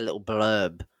as like a little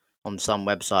blurb on some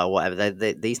website or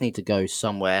whatever. These need to go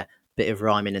somewhere. Bit of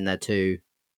rhyming in there too.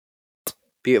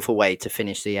 Beautiful way to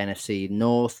finish the NFC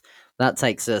North. That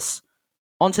takes us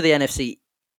onto the NFC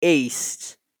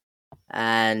East.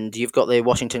 And you've got the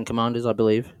Washington Commanders, I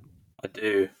believe. I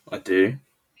do.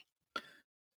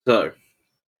 So,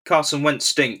 Carson Wentz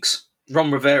stinks. Ron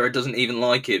Rivera doesn't even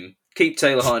like him. Keep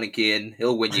Taylor Heineke in.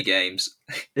 He'll win you games.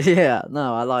 Yeah,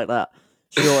 no, I like that.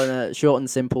 Short and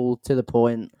simple, to the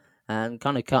point, and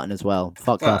kind of cutting as well.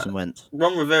 Fuck Carson Wentz.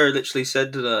 Ron Rivera literally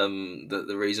said that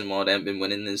the reason why they haven't been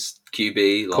winning is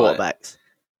QB. Quarterbacks.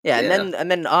 Yeah,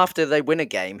 and then after they win a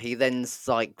game, he then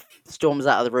storms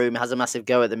out of the room, has a massive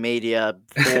go at the media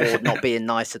for not being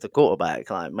nice to the quarterback.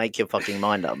 Like, make your fucking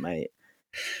mind up, mate.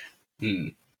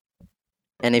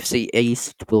 NFC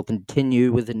East will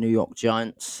continue with the New York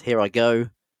Giants. Here I go.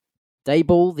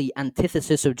 Daboll, the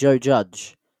antithesis of Joe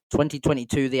Judge.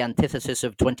 2022, the antithesis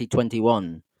of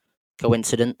 2021.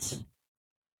 Coincidence?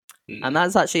 And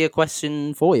that's actually a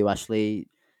question for you, Ashley.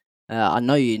 I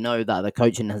know you know that the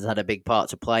coaching has had a big part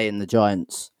to play in the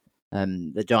Giants'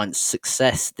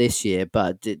 success this year,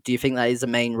 but do you think that is the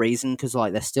main reason? Because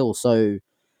they're still so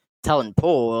talent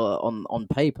poor on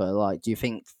paper. Do you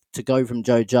think to go from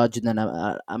Joe Judge and then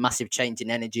a massive change in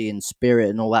energy and spirit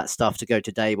and all that stuff to go to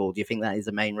Daboll, do you think that is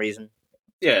the main reason?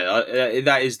 Yeah,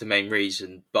 that is the main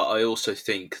reason. But I also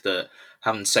think that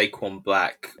having Saquon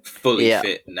Black fully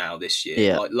fit now this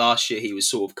year, last year he was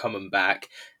sort of coming back.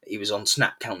 He was on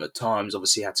snap count at times.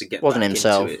 Obviously, had to get wasn't back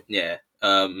himself. Into it. Yeah.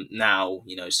 Now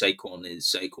Saquon is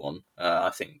Saquon.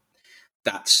 I think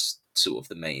that's sort of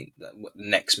the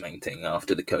next main thing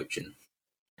after the coaching.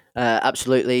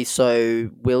 Absolutely. So,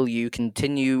 will you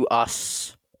continue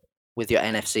us with your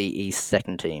NFC East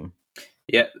second team?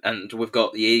 Yeah, and we've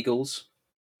got the Eagles.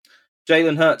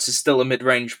 Jalen Hurts is still a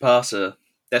mid-range passer.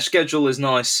 Their schedule is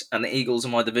nice, and the Eagles are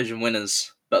my division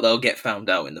winners, but they'll get found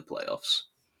out in the playoffs.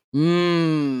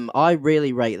 I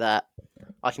really rate that.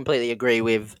 I completely agree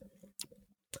with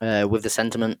the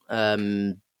sentiment.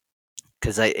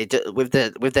 Because with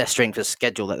their strength of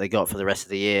schedule that they got for the rest of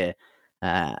the year,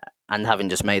 and having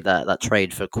just made that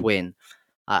trade for Quinn,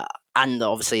 and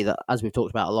obviously that, as we've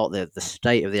talked about a lot, the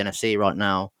state of the NFC right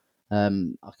now,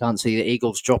 I can't see the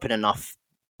Eagles dropping enough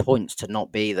points to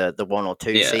not be the 1 or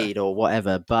 2 seed or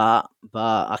whatever. But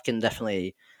I can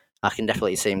definitely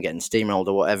see them getting steamrolled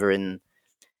or whatever in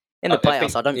the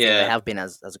playoffs. I don't think they have been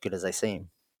as good as they seem.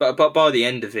 But by the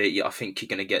end of it, I think you're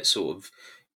going to get sort of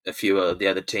a few of the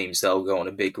other teams. They'll go on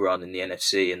a big run in the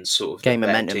NFC, and sort of gain the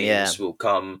momentum. Teams will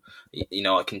come.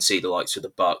 I can see the likes of the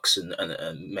Bucks and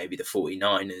maybe the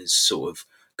 49ers sort of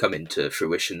come into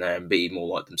fruition there and be more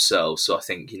like themselves. So I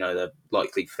think they're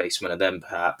likely to face one of them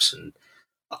perhaps. And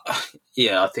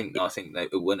I think that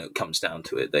when it comes down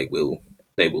to it, they will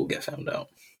get found out.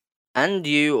 And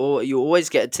you always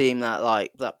get a team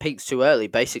that peaks too early.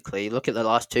 Basically, look at the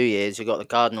last 2 years. You got the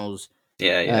Cardinals.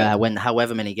 When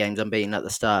however many games unbeaten at the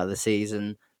start of the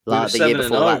season. The year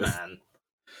before that, man.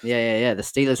 Yeah. The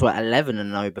Steelers were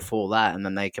 11-0 before that, and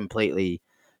then they completely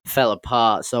fell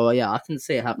apart. So I can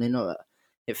see it happening.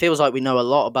 It feels like we know a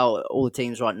lot about all the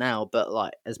teams right now, but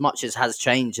like as much as has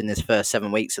changed in this first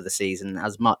 7 weeks of the season,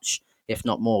 as much, if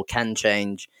not more, can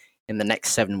change in the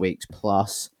next 7 weeks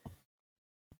plus.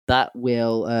 That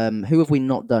will. Who have we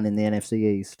not done in the NFC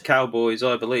East? Cowboys,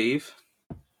 I believe.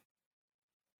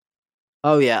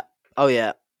 Oh yeah.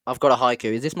 I've got a haiku.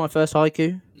 Is this my first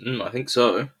haiku? I think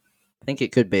so. I think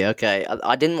it could be. Okay.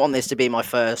 I didn't want this to be my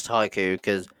first haiku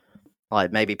because,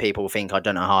 maybe people think I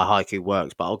don't know how a haiku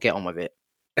works, but I'll get on with it.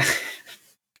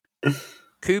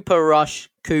 Cooper, Rush,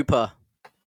 Cooper.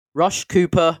 Rush,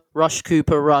 Cooper, Rush,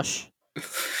 Cooper, Rush.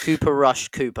 Cooper, Rush,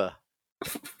 Cooper.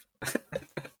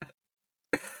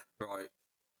 Right.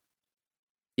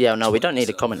 Yeah, no, we don't need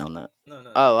a comment on that.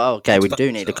 No. Oh, okay, we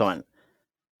do need a comment.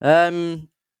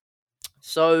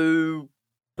 So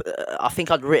I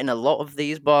think I'd written a lot of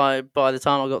these by the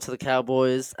time I got to the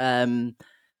Cowboys.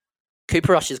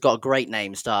 Cooper Rush has got a great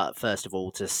name start, first of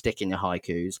all, to stick in your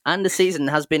haikus. And the season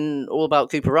has been all about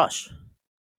Cooper Rush.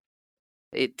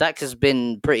 Dak has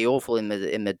been pretty awful in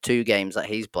the 2 games that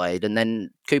he's played, and then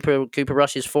Cooper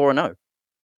Rush is 4-0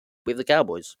 with the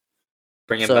Cowboys.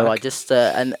 Bring him back. So I just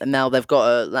and now they've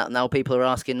got now people are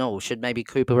asking, should maybe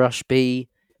Cooper Rush be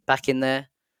back in there?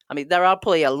 I mean, there are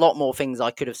probably a lot more things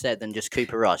I could have said than just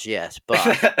Cooper Rush, yes, but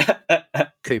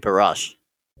Cooper Rush.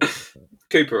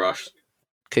 Cooper Rush.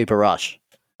 Cooper Rush.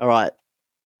 All right.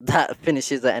 That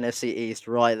finishes the NFC East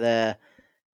right there.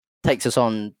 Takes us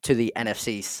on to the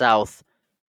NFC South.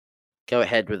 Go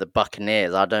ahead with the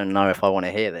Buccaneers. I don't know if I want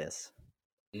to hear this.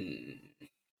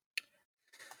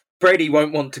 Brady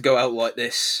won't want to go out like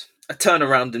this. A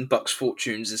turnaround in Bucks'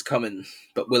 fortunes is coming,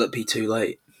 but will it be too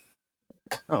late?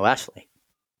 Oh, Ashley.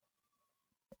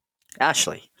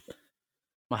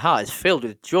 My heart is filled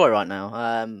with joy right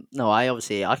now. No, I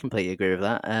completely agree with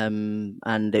that. And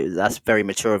that's very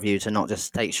mature of you to not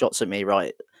just take shots at me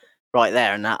right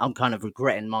there. And I'm kind of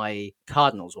regretting my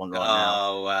Cardinals one right now.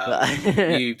 Oh, wow.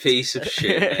 You piece of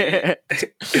shit,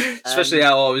 mate. Especially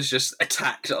how I was just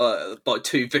attacked by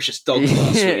 2 vicious dogs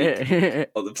last week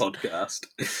on the podcast.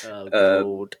 Oh,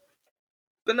 God.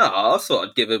 But no, I thought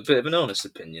I'd give a bit of an honest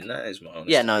opinion. That is my honest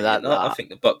opinion. I think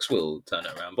the Bucks will turn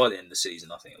it around. By the end of the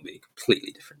season, I think it'll be a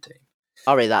completely different team.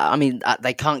 I read that. I mean,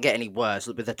 they can't get any worse.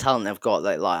 With the talent they've got,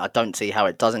 I don't see how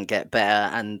it doesn't get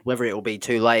better. And whether it will be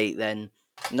too late, then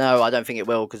no, I don't think it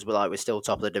will, because we're still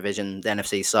top of the division. The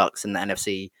NFC sucks, and the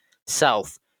NFC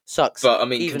South sucks. But I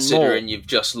mean, even considering more. You've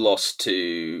just lost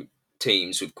to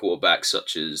teams with quarterbacks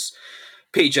such as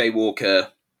PJ Walker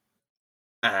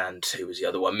and who was the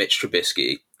other one, Mitch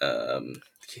Trubisky.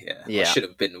 I should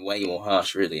have been way more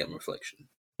harsh, really, on reflection.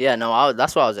 Yeah, no,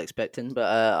 that's what I was expecting, but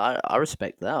I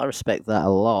respect that. I respect that a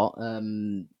lot.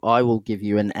 I will give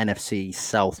you an NFC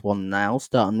South one now,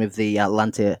 starting with the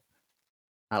Atlanta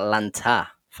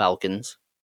Falcons.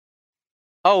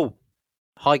 Oh,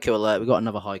 haiku alert. We got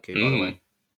another haiku, by the way.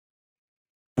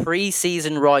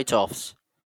 Pre-season write-offs.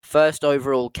 First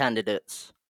overall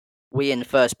candidates. We in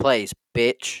first place,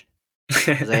 bitch.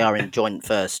 Because they are in joint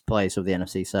first place of the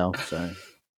NFC South, so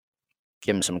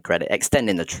give them some credit.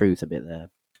 Extending the truth a bit there.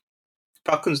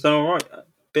 Falcons done all right.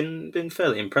 Been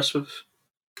fairly impressed with,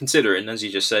 considering, as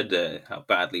you just said, how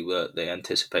badly they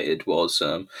anticipated was.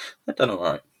 They've done all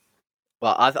right.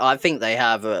 Well, I think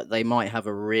they might have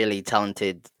a really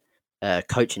talented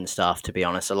coaching staff. To be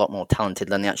honest, a lot more talented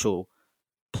than the actual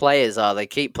players are. They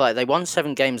keep play. They won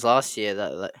 7 games last year.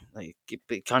 That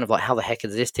kind of like, how the heck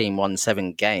has this team won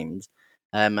 7 games?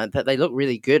 But they look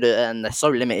really good, and they're so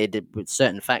limited with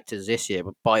certain factors this year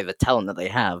by the talent that they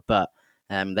have. But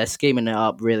they're scheming it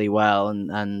up really well,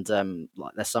 and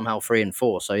like they're somehow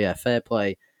 3-4. So yeah, fair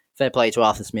play to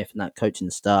Arthur Smith and that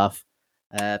coaching staff.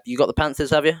 You got the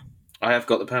Panthers, have you? I have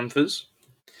got the Panthers.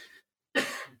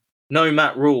 No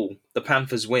Matt Rule, the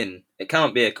Panthers win. It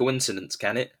can't be a coincidence,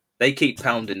 can it? They keep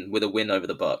pounding with a win over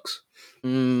the Bucks.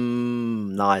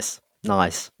 Nice.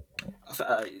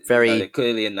 Very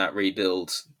clearly in that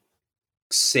rebuild.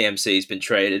 CMC's been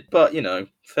traded, but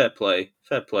fair play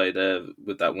there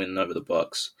with that win over the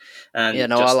Bucks.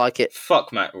 And I like it.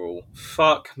 Fuck Matt Rule.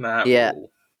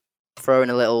 Rule. Throwing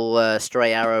a little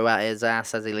stray arrow at his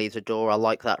ass as he leaves the door. I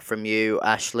like that from you,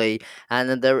 Ashley.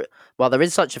 And there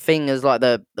is such a thing as like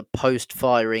the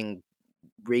post-firing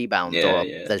rebound.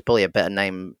 There's probably a better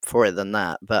name for it than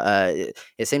that. But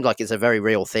it seems like it's a very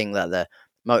real thing that the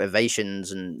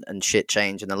motivations and shit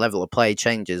change and the level of play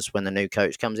changes when the new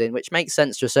coach comes in, which makes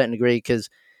sense to a certain degree because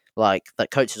like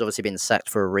that coach has obviously been sacked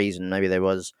for a reason. Maybe there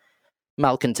was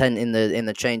malcontent in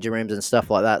the changing rooms and stuff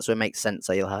like that, so it makes sense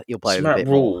that you'll play with a bit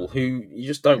Rule, more. who you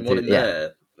just don't want him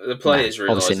there. The players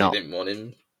realised they didn't want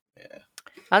him. Yeah,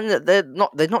 and they've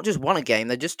not just won a game;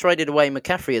 they just traded away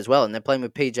McCaffrey as well, and they're playing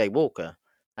with PJ Walker,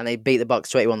 and they beat the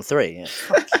Bucks 21-3.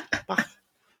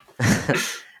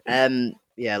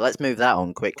 Yeah, let's move that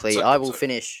on quickly. I will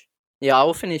finish the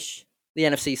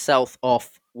NFC South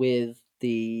off with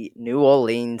the New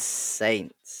Orleans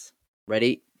Saints.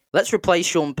 Ready? Let's replace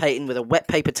Sean Payton with a wet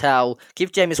paper towel,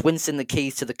 give Jameis Winston the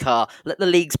keys to the car, let the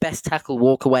league's best tackle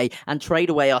walk away, and trade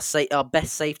away our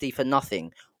best safety for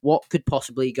nothing. What could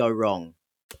possibly go wrong?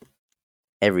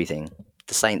 Everything.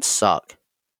 The Saints suck.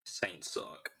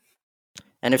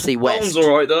 NFC West. Dalton's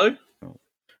alright,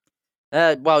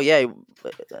 though. Well, yeah,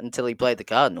 until he played the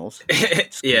Cardinals.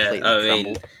 Yeah, I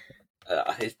mean,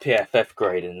 his PFF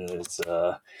grading has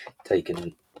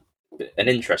taken an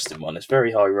interesting one. It's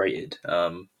very high rated.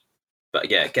 But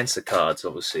yeah, against the Cards,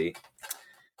 obviously,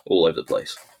 all over the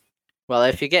place. Well,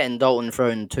 if you're getting Dalton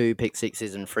throwing 2 pick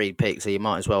sixes and 3 picks, you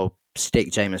might as well stick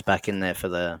Jameis back in there for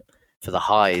the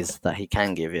highs that he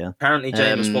can give you. Apparently,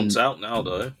 Jameis wants out now,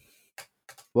 though.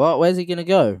 What? Where's he going to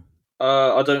go?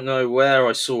 I don't know where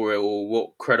I saw it or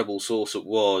what credible source it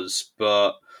was,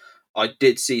 but I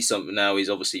did see something now. He's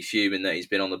obviously fuming that he's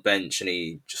been on the bench and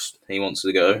he wants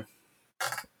to go.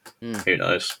 Who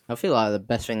knows? I feel like the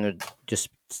best thing would just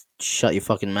shut your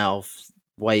fucking mouth,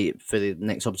 wait for the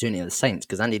next opportunity of the Saints,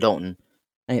 because Andy Dalton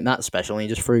ain't that special, and he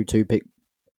just threw 2 pick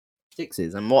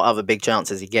sixes, and what other big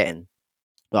chances is he getting?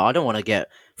 But I don't want to get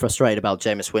frustrated about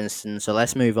Jameis Winston, so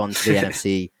let's move on to the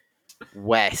NFC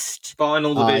West.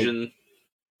 Final division.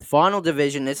 Final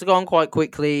division. It's gone quite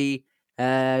quickly.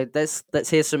 Let's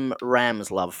hear some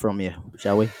Rams love from you,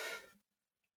 shall we?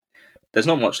 There's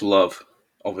not much love,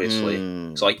 obviously.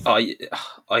 It's like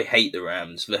I hate the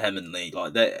Rams vehemently.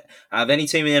 Like out of any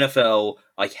team in the NFL,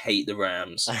 I hate the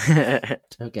Rams.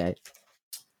 Okay.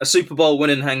 A Super Bowl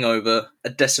winning hangover, a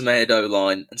decimated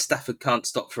O-line, and Stafford can't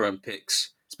stop throwing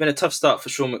picks. It's been a tough start for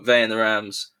Sean McVay and the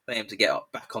Rams. They aim to get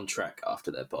back on track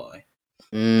after their bye.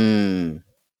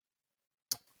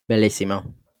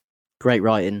 Bellissimo. Great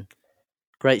writing.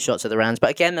 Great shots at the Rams. But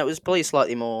again, that was probably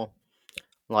slightly more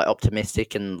like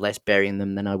optimistic and less burying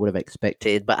them than I would have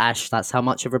expected. But Ash, that's how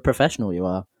much of a professional you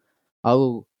are. I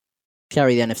will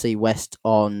carry the NFC West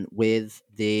on with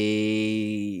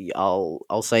the...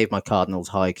 I'll save my Cardinals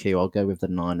haiku. I'll go with the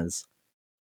Niners.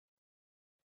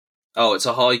 Oh, it's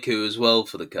a haiku as well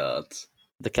for the Cards.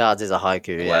 The Cards is a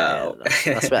haiku, wow.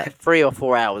 Yeah. That's about 3 or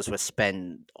 4 hours were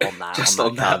spent on that,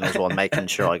 on that Cardinals one, making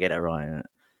sure I get it right.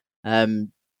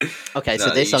 Okay,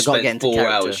 so this I've got to get into 4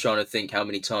 hours trying to think how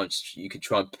many times you could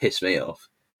try and piss me off.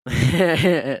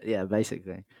 Yeah,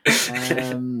 basically.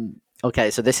 Okay,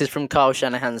 so this is from Kyle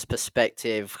Shanahan's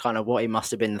perspective, kind of what he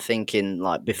must have been thinking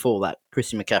like before that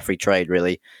Christian McCaffrey trade,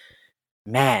 really.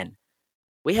 Man,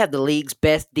 we had the league's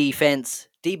best defense,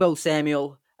 Deebo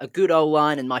Samuel, a good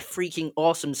O-line, and my freaking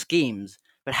awesome schemes.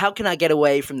 But how can I get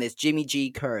away from this Jimmy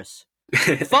G curse?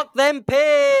 Fuck them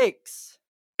picks!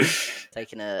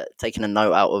 Taking a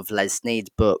note out of Les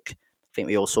Snead's book. I think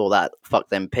we all saw that Fuck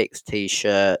Them Picks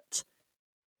t-shirt.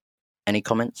 Any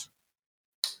comments?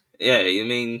 Yeah, I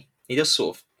mean, he just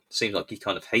sort of seems like he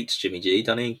kind of hates Jimmy G,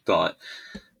 doesn't he?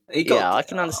 Yeah, I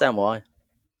can understand why.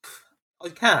 I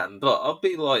can, but I'll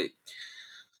be like...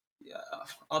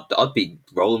 I'd be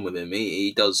rolling with him.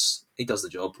 He does the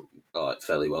job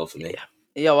fairly well for me.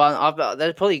 Yeah, well,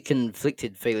 there's probably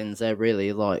conflicted feelings there,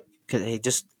 really. Like, cause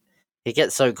he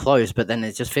gets so close, but then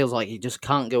it just feels like he just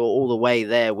can't go all the way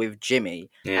there with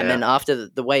Jimmy. Yeah. And then after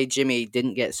the way Jimmy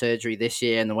didn't get surgery this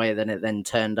year, and the way that it then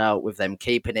turned out with them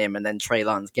keeping him, and then Trey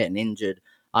Lance getting injured,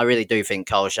 I really do think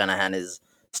Kyle Shanahan is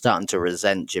starting to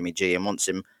resent Jimmy G and wants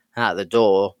him out the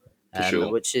door, For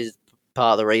sure. which is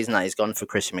part of the reason that he's gone for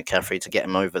Christian McCaffrey to get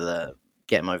him over the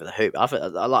hoop.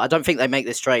 I don't think they make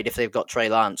this trade if they've got Trey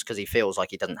Lance because he feels like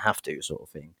he doesn't have to, sort of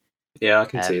thing. Yeah, I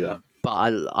can see that.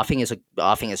 But I think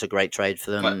it's a great trade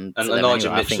for them. And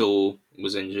Elijah Mitchell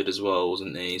was injured as well,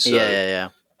 wasn't he? So, yeah.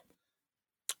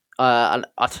 I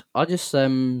just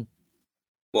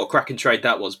what a cracking trade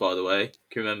that was, by the way.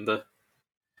 Can you remember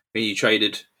when you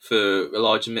traded for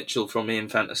Elijah Mitchell from me in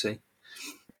fantasy?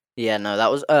 Yeah, no,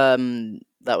 that was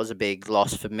a big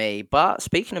loss for me. But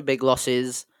speaking of big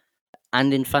losses,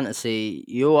 and in fantasy,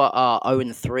 you are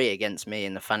 0-3 against me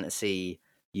in the fantasy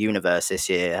universe this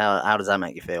year. How does that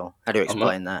make you feel? How do you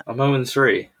explain that? I'm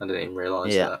 0-3. I didn't even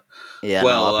realise that. Yeah,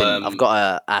 well, no, I've got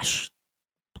a Ash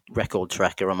record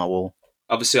tracker on my wall.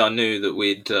 Obviously, I knew that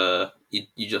we'd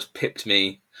you just pipped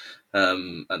me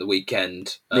at the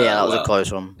weekend. Yeah, that was a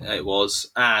close one. It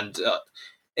was, and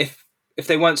if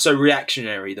they weren't so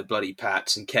reactionary, the bloody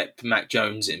Pats, and kept Mac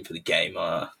Jones in for the game,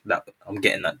 I'm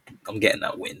getting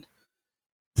that win.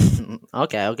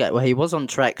 Okay. Well, he was on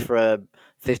track for a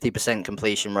 50%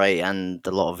 completion rate and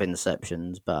a lot of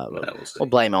interceptions, but we'll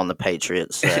blame it on the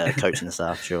Patriots coaching the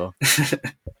staff, sure.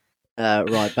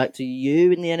 Right, back to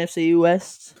you in the NFC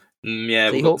West.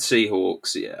 Yeah, we've got the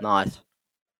Seahawks, yeah. Nice.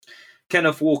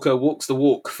 Kenneth Walker walks the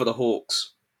walk for the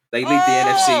Hawks. They lead the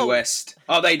NFC West.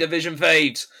 Are they division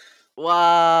faves?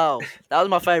 Wow. That was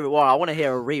my favourite one. I want to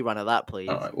hear a rerun of that, please.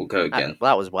 All right, we'll go again.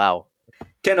 That was wow.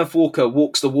 Kenneth Walker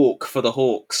walks the walk for the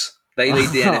Hawks. They lead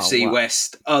the NFC wow.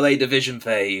 West. Are they division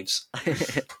faves?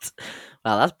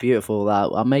 Wow, that's beautiful.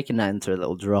 I'm making that into a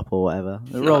little drop or whatever.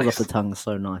 It rolls off the tongue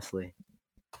so nicely.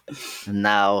 And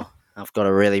now I've got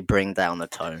to really bring down the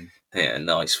tone. Yeah,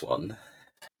 nice one.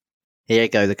 Here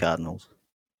go the Cardinals.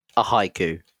 A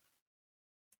haiku.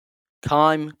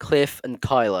 Kime, Cliff, and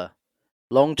Kyler.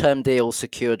 Long-term deals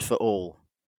secured for all.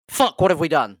 Fuck, what have we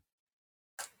done?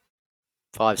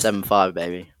 575,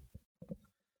 baby.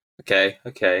 Okay.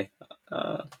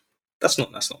 That's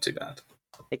not too bad.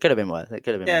 It could have been worse.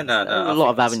 No. A lot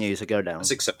of avenues to go down.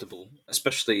 That's acceptable.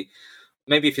 Especially,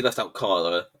 maybe if you left out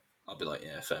Kyler, I'd be like,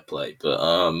 yeah, fair play.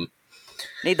 But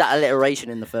need that alliteration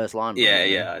in the first line.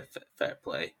 Yeah, fair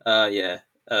play. It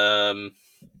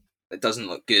doesn't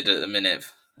look good at the minute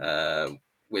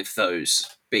with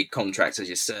those big contracts, as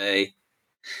you say.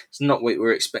 It's not what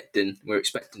we're expecting. We're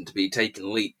expecting to be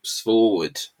taking leaps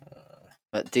forward.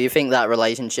 But do you think that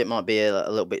relationship might be a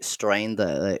little bit strained?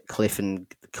 That Cliff and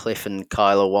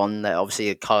Kyler won. That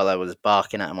obviously Kyler was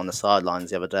barking at him on the sidelines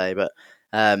the other day, but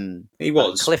he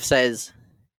was. Cliff says,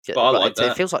 but I like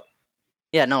that. It feels like,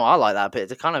 yeah, no, I like that. But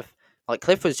it's kind of like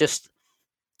Cliff was just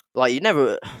like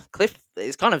Cliff.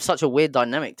 It's kind of such a weird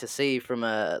dynamic to see from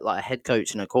a head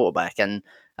coach and a quarterback, and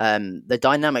the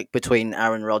dynamic between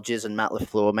Aaron Rodgers and Matt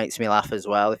LaFleur makes me laugh as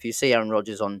well. If you see Aaron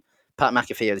Rodgers on Pat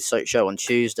McAfee's show on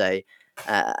Tuesday.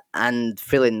 And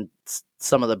fill in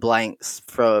some of the blanks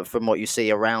from what you see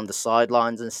around the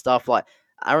sidelines and stuff. Like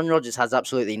Aaron Rodgers has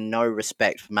absolutely no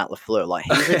respect for Matt LaFleur. Like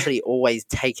he's literally always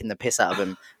taking the piss out of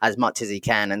him as much as he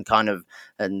can, and kind of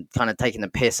taking the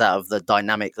piss out of the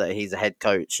dynamic that he's a head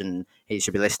coach and he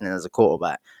should be listening as a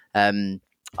quarterback. I don't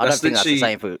think that's the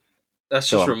same for. That's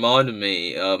just reminded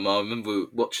me. I remember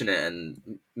watching it,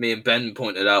 and me and Ben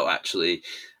pointed out actually.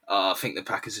 I think the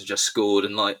Packers had just scored,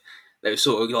 and they were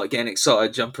sort of getting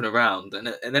excited, jumping around,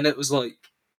 and then it was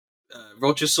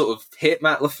Rodgers sort of hit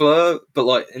Matt LaFleur,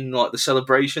 but in the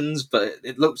celebrations, but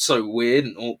it looked so weird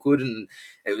and awkward, and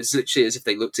it was literally as if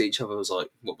they looked at each other. I was like,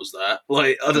 "What was that?"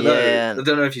 I don't know. I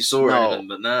don't know if you saw it,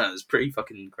 but no, it was pretty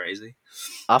fucking crazy.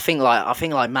 I think Matt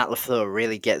LaFleur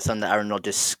really gets under Aaron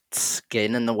Rodgers'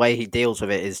 skin, and the way he deals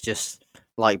with it is just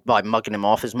by mugging him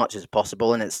off as much as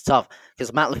possible, and it's tough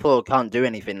because Matt LaFleur can't do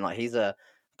anything. He's a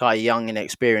young and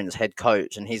experienced head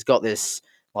coach, and he's got this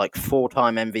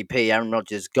 4-time MVP, Aaron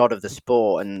Rodgers, god of the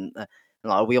sport, and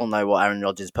we all know what Aaron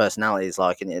Rodgers' personality is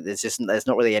like, and there's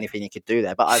not really anything you could do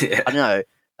there. But I don't know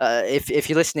if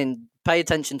you're listening, pay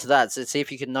attention to that, so see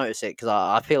if you can notice it, because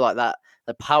I feel like that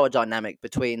the power dynamic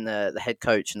between the head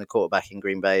coach and the quarterback in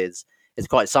Green Bay is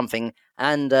quite something,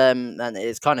 and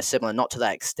it's kind of similar, not to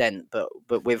that extent, but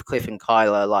with Cliff and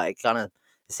Kyler,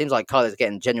 it seems like Kyler's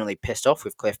getting genuinely pissed off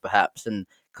with Cliff, perhaps, and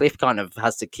Cliff kind of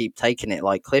has to keep taking it.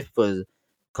 Cliff was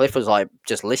Cliff was like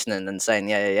just listening and saying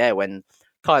yeah when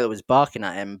Kyler was barking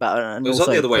at him. But and It was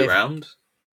also like the other way Cliff, round,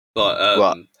 but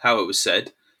What? how it was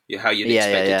said, how you'd Yeah,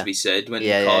 expect yeah, it to be said when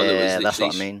Yeah, Kyler yeah, was that's what I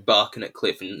literally mean. barking at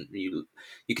Cliff, and you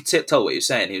could tell what he was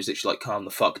saying. He was literally like, "Calm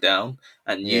the fuck down."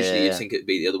 And usually you'd think it'd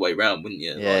be the other way around, wouldn't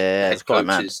you? Yeah, the it's quite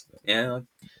mad. coaches. Yeah,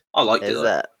 I liked it. Is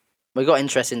that we got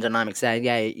interesting dynamics there.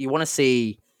 Yeah, you want to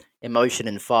see emotion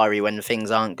and fiery when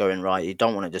things aren't going right. You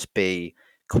don't want to just be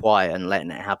quiet and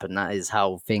letting it happen. That is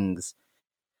how things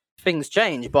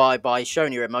change by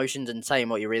showing your emotions and saying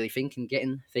what you really think and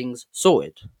getting things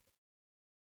sorted.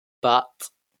 But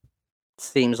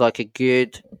seems like a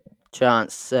good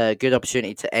chance, good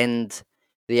opportunity to end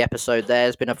the episode there.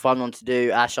 It's been a fun one to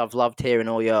do. Ash, I've loved hearing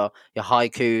all your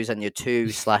haikus and your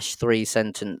 2/3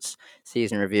 sentence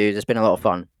season reviews. It's been a lot of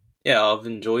fun. Yeah, I've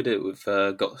enjoyed it. We've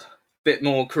got a bit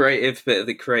more creative, bit of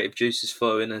the creative juices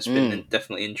flowing. It's been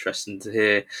definitely interesting to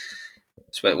hear.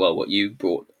 What you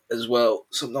brought as well.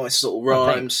 Some nice little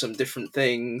rhymes, some different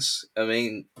things. I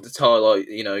mean, the highlight,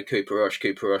 Cooper Rush,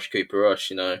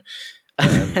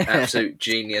 absolute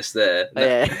genius there.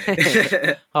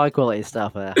 Yeah. High quality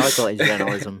stuff there. High quality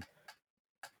journalism.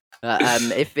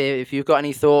 If you've got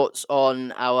any thoughts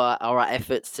on our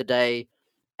efforts today,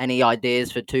 any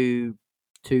ideas for two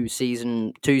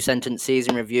sentence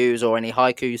season reviews or any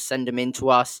haikus, send them in to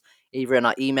us either in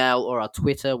our email or our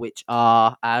Twitter, which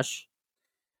are Ash.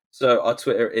 So our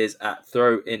Twitter is at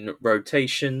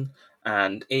throwinrotation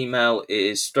and email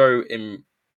is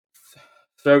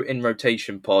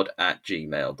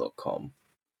throwinrotationpod@gmail.com.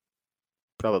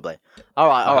 Probably. All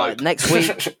right. Next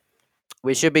week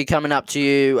we should be coming up to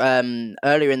you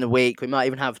earlier in the week. We might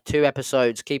even have 2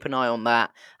 episodes. Keep an eye on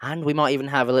that. And we might even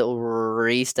have a little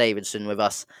Reese Davidson with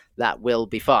us. That will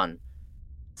be fun.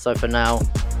 So for now,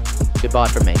 goodbye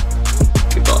from me.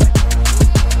 Goodbye.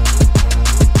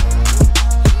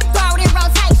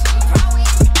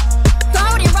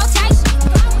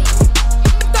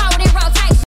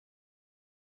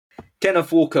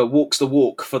 Kenneth Walker walks the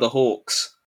walk for the Hawks.